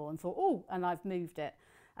angle and thought, oh, and I've moved it.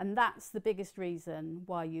 And that's the biggest reason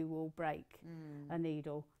why you will break a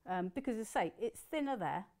needle. Because as I say, it's thinner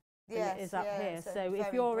there. Yes, it is up here. So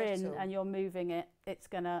if you're in and you're moving it, it's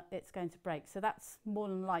going to break. So that's more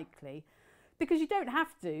than likely. Because you don't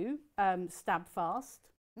have to stab fast.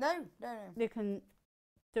 No. You can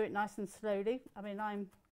do it nice and slowly. I mean,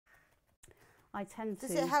 I tend to...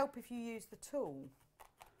 Does it help if you use the tool?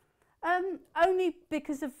 Only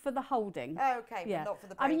because for the holding. Oh, okay, but not for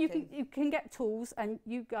the breaking. I mean, you can get tools, and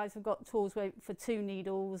you guys have got tools for 2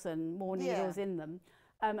 needles and more needles in them.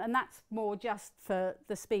 And that's more just for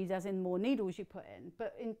the speed, as in more needles you put in.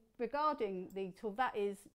 But regarding the tool, that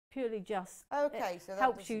is purely just so that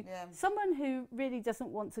helps you. Someone who really doesn't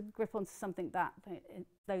want to grip onto something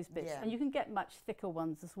those bits, and you can get much thicker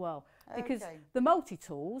ones as well. Because the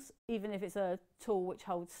multi-tools, even if it's a tool which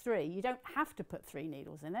holds 3, you don't have to put 3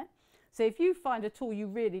 needles in it. So if you find a tool you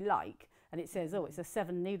really like, and it says, oh, it's a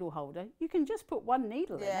 7 needle holder, you can just put 1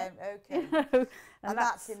 needle in it. Okay. You know? And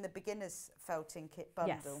that's in the beginner's felting kit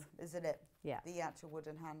bundle, isn't it? Yeah. The actual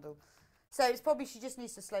wooden handle. So it's probably she just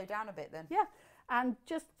needs to slow down a bit then. Yeah. And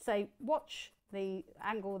just say, watch the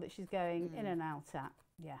angle that she's going in and out at.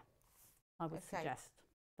 Yeah. I would suggest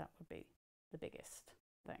that would be the biggest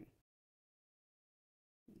thing.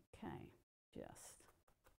 Okay. Just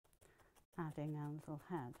adding our little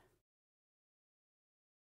head.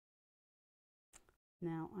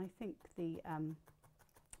 Now, I think the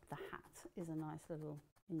hat is a nice little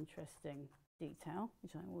interesting detail,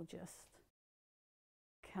 which I will just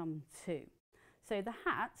come to. So the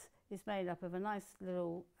hat is made up of a nice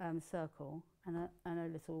little circle and a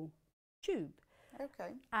little tube.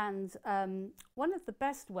 Okay. And one of the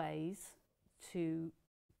best ways to,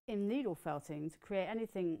 in needle felting, to create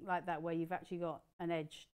anything like that where you've actually got an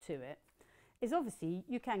edge to it, is obviously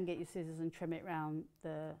you can get your scissors and trim it round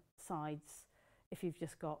the sides if you've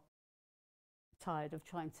just got tired of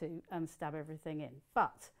trying to stab everything in.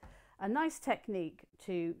 But a nice technique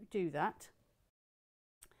to do that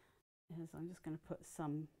is, I'm just going to put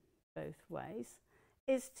some both ways,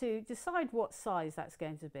 is to decide what size that's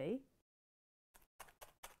going to be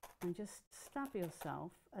and just stab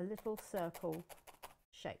yourself a little circle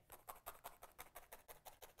shape.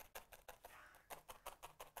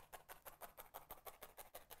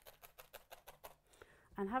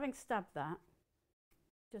 And having stabbed that,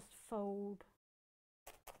 just fold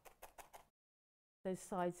those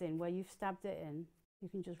sides in where you've stabbed it in. You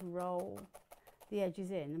can just roll the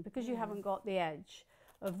edges in, and because you haven't got the edge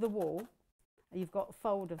of the wall, and you've got a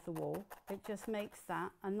fold of the wall, it just makes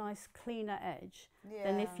that a nice cleaner edge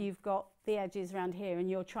than if you've got the edges around here and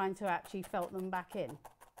you're trying to actually felt them back in.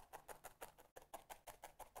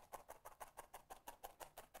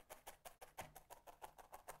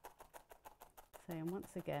 So, and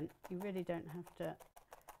once again, you really don't have to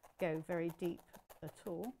go very deep at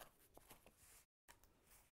all.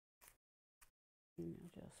 And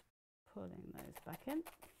you're just pulling those back in.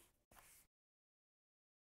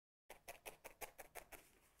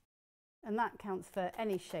 And that counts for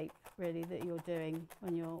any shape really that you're doing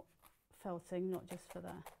when you're felting, not just for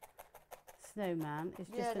the snowman.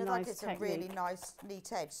 It's just a nice it's technique. a really nice,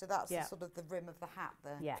 neat edge. So that's the sort of the rim of the hat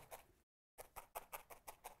there. Yeah.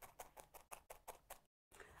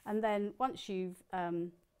 And then once you've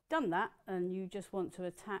done that and you just want to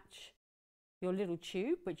attach your little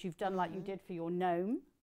tube, which you've done like you did for your gnome,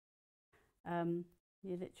 you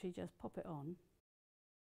literally just pop it on.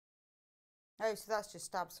 Oh, so that's just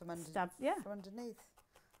stabs from, from underneath.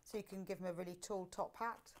 So you can give him a really tall top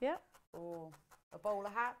hat. Yeah. Or a bowler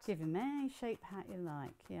hat. Give him any shape hat you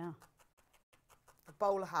like, yeah. A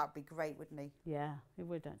bowler hat would be great, wouldn't he? Yeah, it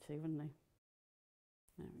would actually, wouldn't he?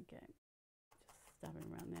 There we go. Just stabbing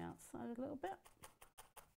around the outside a little bit.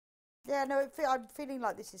 Yeah, no, I'm feeling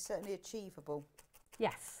like this is certainly achievable.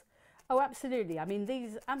 Yes. Oh, absolutely. I mean,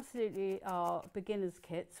 these absolutely are beginner's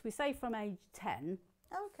kits. We say from age 10.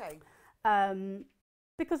 Okay.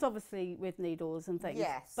 Because obviously with needles and things.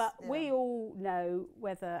 Yes. But we all know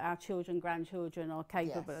whether our children, grandchildren are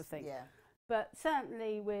capable of things. Yeah. But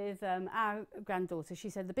certainly with our granddaughter,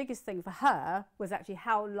 she said the biggest thing for her was actually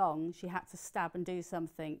how long she had to stab and do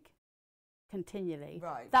something continually.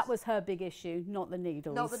 Right. That was her big issue, not the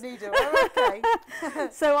needles. Not the needle. Oh, okay.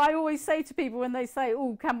 So I always say to people when they say,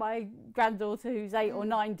 "Oh, can my granddaughter who's 8 or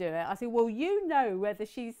 9 do it?" I say, "Well, you know whether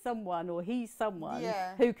she's someone or he's someone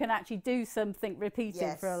who can actually do something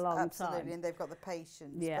repeated for a long time." Absolutely, and they've got the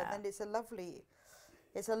patience. Yeah. But then it's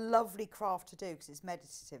a lovely craft to do because it's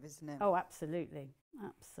meditative, isn't it? Oh, absolutely.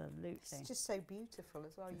 Absolutely. It's just so beautiful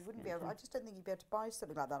as well. You wouldn't be able, I just don't think you'd be able to buy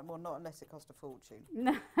something like that. Well, not unless it cost a fortune.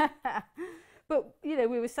 But, you know,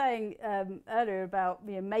 we were saying earlier about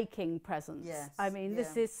making presents. Yes, I mean,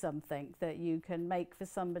 this is something that you can make for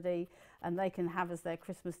somebody and they can have as their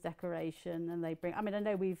Christmas decoration, and they bring, I mean, I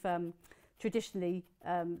know we've traditionally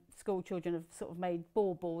school children have sort of made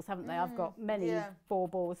balls, haven't they? I've got many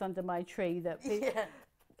balls under my tree that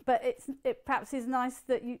but it perhaps is nice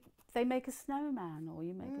that they make a snowman, or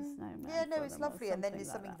you make a snowman. Yeah, no, it's lovely, and then it's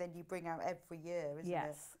something then you bring out every year, isn't it?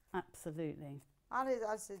 Yes, absolutely. And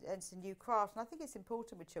it's a new craft, and I think it's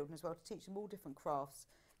important with children as well to teach them all different crafts,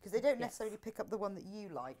 because they don't necessarily pick up the one that you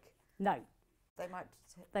like. No. They might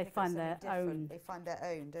they find their own. They find their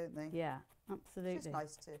own, don't they? Yeah, absolutely. It's just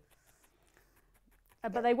nice to.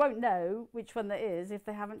 But they won't know which one that is if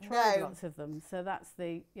they haven't tried lots of them. So that's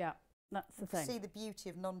the thing. See the beauty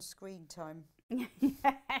of non-screen time.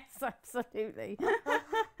 Yes, absolutely.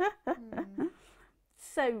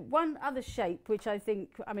 So one other shape, which I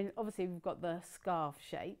think, I mean, obviously we've got the scarf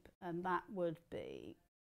shape, and that would be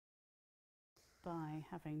by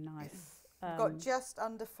having nice. We've got just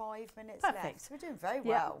under 5 minutes left. We're doing very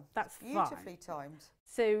well. That's beautifully timed.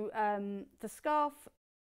 So the scarf,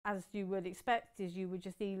 as you would expect, is you would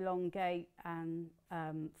just elongate and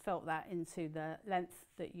felt that into the length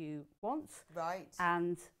that you want. Right.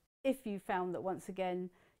 And if you found that once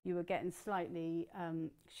again you were getting slightly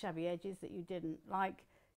shabby edges that you didn't like,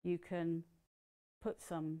 you can put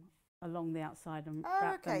some along the outside and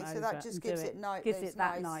wrap them over. Okay, so that just gives it nice.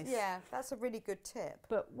 Yeah, that's a really good tip.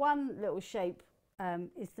 But one little shape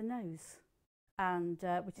is the nose, and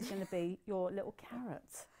which is going to be your little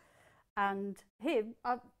carrot. And here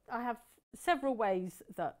I have several ways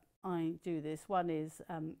that I do this. One is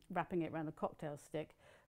wrapping it around a cocktail stick,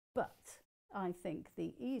 but I think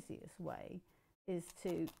the easiest way is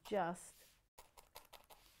to just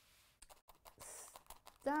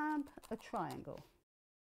stab a triangle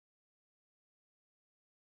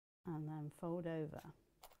and then fold over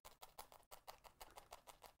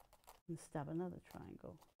and stab another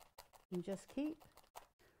triangle and just keep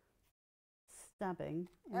stabbing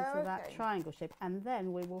into that triangle shape, and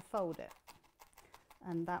then we will fold it,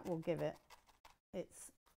 and that will give it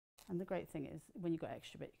its, and the great thing is when you've got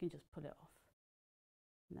extra bit you can just pull it off,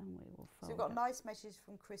 and then we will fold So we've got it. a nice message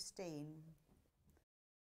from Christine.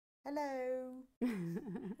 Hello.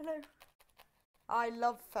 Hello. I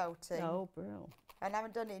love felting. Oh, brilliant. And I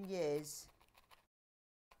haven't done it in years.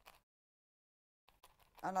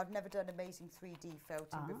 And I've never done amazing 3D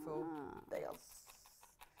felting before.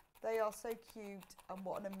 They are so cute, and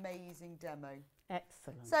what an amazing demo.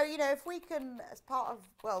 Excellent. So, you know, if we can, as part of,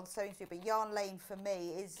 well, Sewing Street, but Yarn Lane for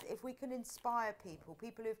me is if we can inspire people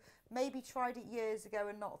who've maybe tried it years ago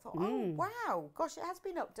and not thought, oh, wow, gosh, it has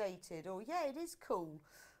been updated, or yeah, it is cool,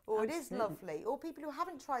 or it is lovely, or people who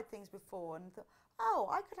haven't tried things before and thought, oh,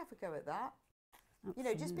 I could have a go at that. Absolutely. You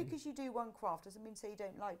know, just because you do one craft doesn't mean to say you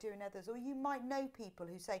don't like doing others. Or you might know people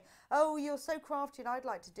who say, oh, you're so crafty and I'd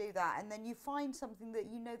like to do that. And then you find something that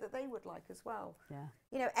you know that they would like as well. Yeah.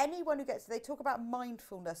 You know, anyone who gets, they talk about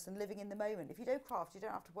mindfulness and living in the moment. If you don't craft, you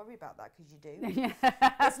don't have to worry about that because you do. Yeah,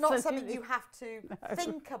 it's not something you have to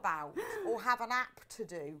think about or have an app to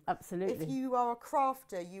do. Absolutely. If you are a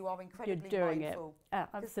crafter, you are incredibly mindful.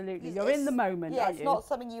 Absolutely. You're in the moment, yeah, aren't it's you? not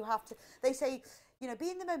something you have to, they say, you know,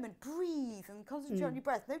 be in the moment, breathe and concentrate on your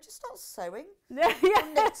breath. No, just start sewing, or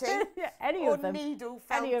knitting, any or of them. needle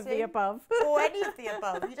felting. Any of the above. Or any of the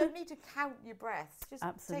above. You don't need to count your breaths. Just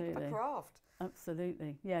take up a craft.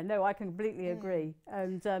 Absolutely. Yeah, no, I completely agree.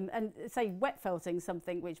 And say wet felting,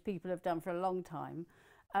 something which people have done for a long time.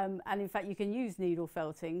 And in fact, you can use needle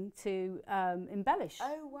felting to embellish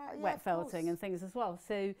wet felting and things as well.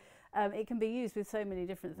 So it can be used with so many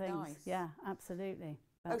different things. Nice. Yeah, absolutely.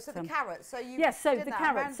 But, so the carrot. So you the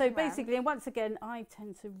carrot. So basically, and once again, I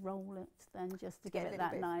tend to roll it then just to give it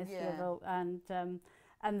that nice little, and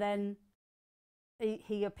then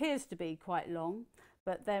he appears to be quite long,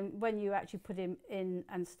 but then when you actually put him in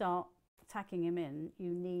and start tacking him in,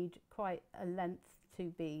 you need quite a length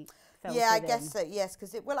to be felted in. Yeah, I guess so, yes,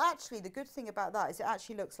 because well, actually, the good thing about that is it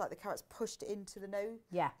actually looks like the carrot's pushed into the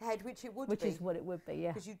head, which it would be. Which is what it would be, yeah.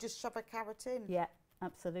 Because you just shove a carrot in. Yeah,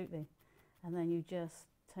 absolutely. And then you just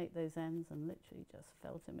take those ends and literally just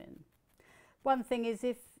felt them in. One thing is,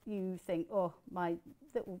 if you think, oh, my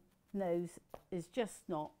little nose is just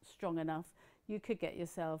not strong enough, you could get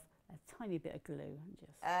yourself a tiny bit of glue and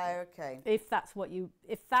just if that's what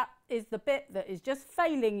if that is the bit that is just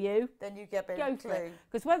failing you, then you get a bit of glue.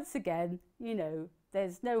 Because once again, you know,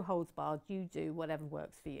 there's no holds barred. You do whatever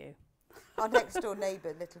works for you. Our next door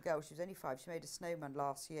neighbour, little girl, she was only 5, she made a snowman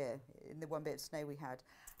last year in the one bit of snow we had,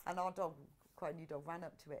 and our dog, quite a new dog, ran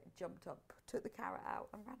up to it, jumped up, took the carrot out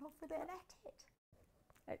and ran off with it and ate it.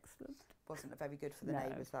 Excellent. Wasn't very good for the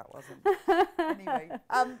neighbours, that wasn't. Anyway,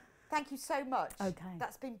 thank you so much. Okay.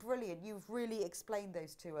 That's been brilliant. You've really explained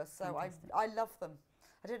those to us, so I love them.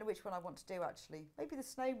 I don't know which one I want to do actually. Maybe the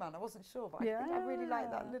snowman, I wasn't sure, but I think I really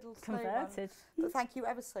like that little snowman. But thank you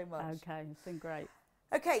ever so much. Okay, it's been great.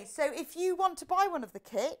 Okay, so if you want to buy one of the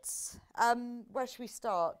kits, where should we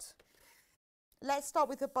start? Let's start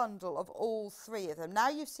with a bundle of all 3 of them. Now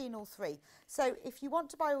you've seen all 3. So if you want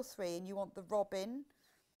to buy all 3 and you want the robin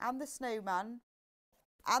and the snowman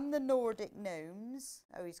and the Nordic gnomes,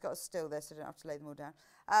 oh, he's got a still there, so I don't have to lay them all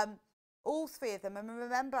down. All 3 of them. And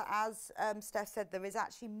remember, as Steph said, there is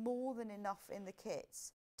actually more than enough in the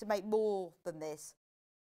kits to make more than this.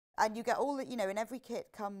 And you get all that, you know, in every kit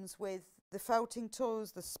comes with the felting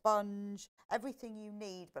tools, the sponge, everything you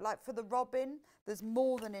need. But like for the robin, there's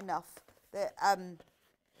more than enough that,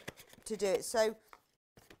 to do it. So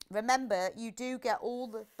remember, you do get all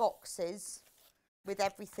the boxes with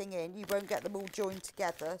everything in. You won't get them all joined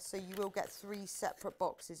together. So you will get 3 separate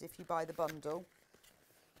boxes if you buy the bundle.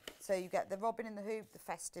 So you get the robin in the hoop, the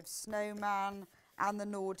festive snowman, and the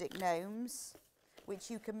Nordic gnomes, which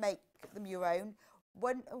you can make them your own.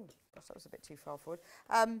 Oh gosh, that was a bit too far forward.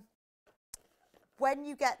 When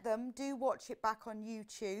you get them, do watch it back on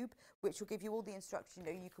YouTube, which will give you all the instructions.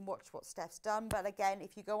 You know, you can watch what Steph's done. But again,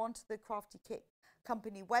 if you go onto the Crafty Kit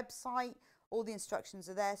Company website, all the instructions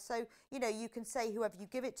are there. So, you know, you can say whoever you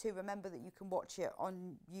give it to, remember that you can watch it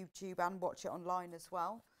on YouTube and watch it online as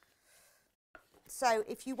well. So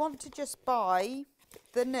if you want to just buy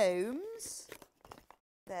the gnomes,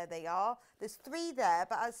 there they are. There's 3 there,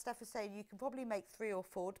 but as Steph was saying, you can probably make 3 or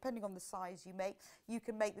 4, depending on the size you make. You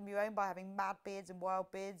can make them your own by having mad beards and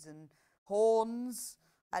wild beards and horns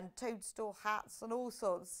and toadstool hats and all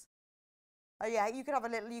sorts. Oh yeah, you could have a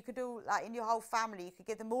little, you could do like in your whole family, you could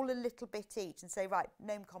give them all a little bit each and say, right,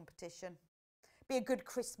 gnome competition. Be a good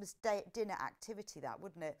Christmas day dinner activity, that,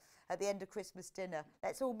 wouldn't it? At the end of Christmas dinner,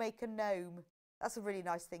 let's all make a gnome. That's a really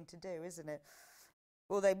nice thing to do, isn't it?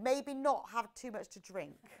 Although maybe not have too much to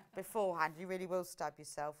drink beforehand. You really will stab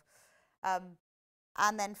yourself.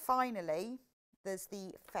 And then finally, there's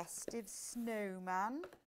the festive snowman.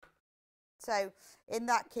 So in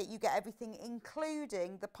that kit, you get everything,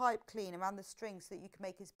 including the pipe cleaner and the string, so that you can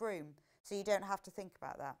make his broom. So you don't have to think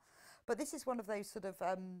about that. But this is one of those sort of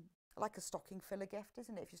like a stocking filler gift,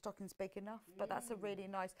 isn't it? If your stocking's big enough. But that's a really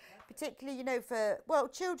nice, particularly, you know, for, well,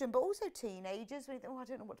 children, but also teenagers. Oh, I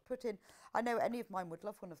don't know what to put in. I know any of mine would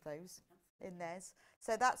love one of those in theirs.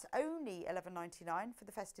 So that's only £11.99 for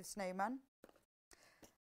the festive snowman.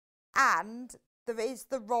 And there is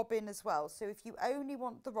the robin as well. So if you only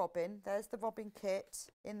want the robin, there's the robin kit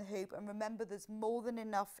in the hoop. And remember, there's more than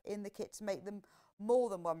enough in the kit to make them more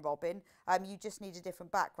than one robin. You just need a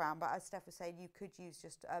different background. But as Steph was saying, you could use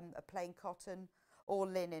just a plain cotton or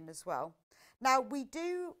linen as well. Now, we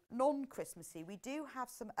do, non-Christmassy, we do have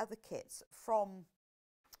some other kits from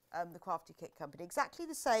the Crafty Kit Company. Exactly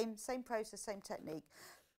the same process, same technique.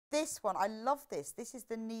 This one, I love this. This is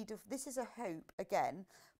the needle, this is a hope again,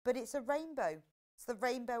 but it's a rainbow. It's the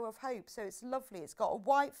rainbow of hope. So it's lovely. It's got a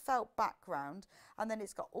white felt background, and then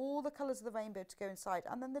it's got all the colours of the rainbow to go inside,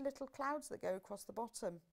 and then the little clouds that go across the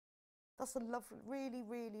bottom. That's a lovely, really,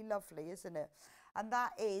 really lovely, isn't it? And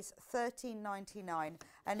that is £13.99.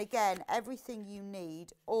 And again, everything you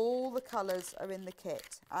need, all the colours are in the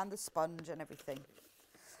kit, and the sponge and everything.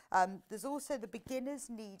 There's also the beginner's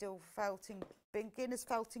felting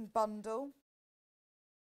bundle.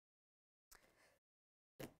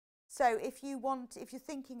 So if you're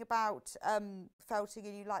thinking about felting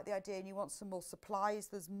and you like the idea and you want some more supplies,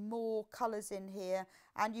 there's more colours in here,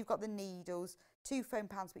 and you've got the needles, 2 foam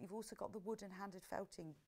pans, but you've also got the wooden handed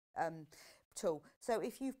felting tool. So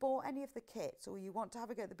if you've bought any of the kits or you want to have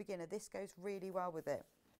a go at the beginner, this goes really well with it.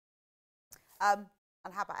 And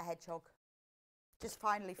how about a hedgehog? Just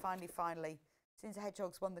finally, since the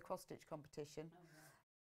hedgehog's won the cross-stitch competition.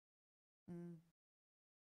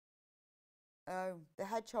 Oh, the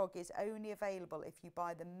hedgehog is only available if you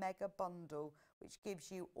buy the mega bundle, which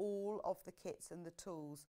gives you all of the kits and the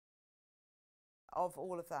tools of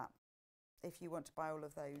all of that, if you want to buy all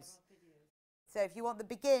of those. So if you want the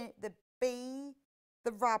bee,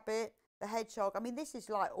 the rabbit, the hedgehog, I mean, this is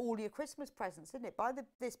like all your Christmas presents, isn't it? Buy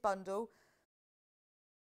this bundle.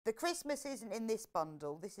 The Christmas isn't in this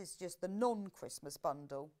bundle. This is just the non-Christmas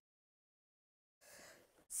bundle.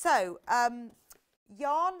 So,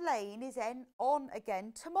 Yarn Lane is on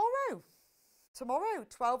again tomorrow. Tomorrow,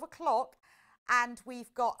 12 o'clock. And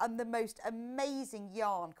we've got the most amazing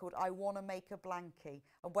yarn called I Wanna Make a Blankie.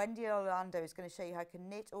 And Wendy Orlando is going to show you how you can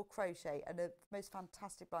knit or crochet and the most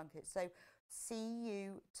fantastic blanket. So, see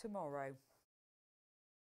you tomorrow.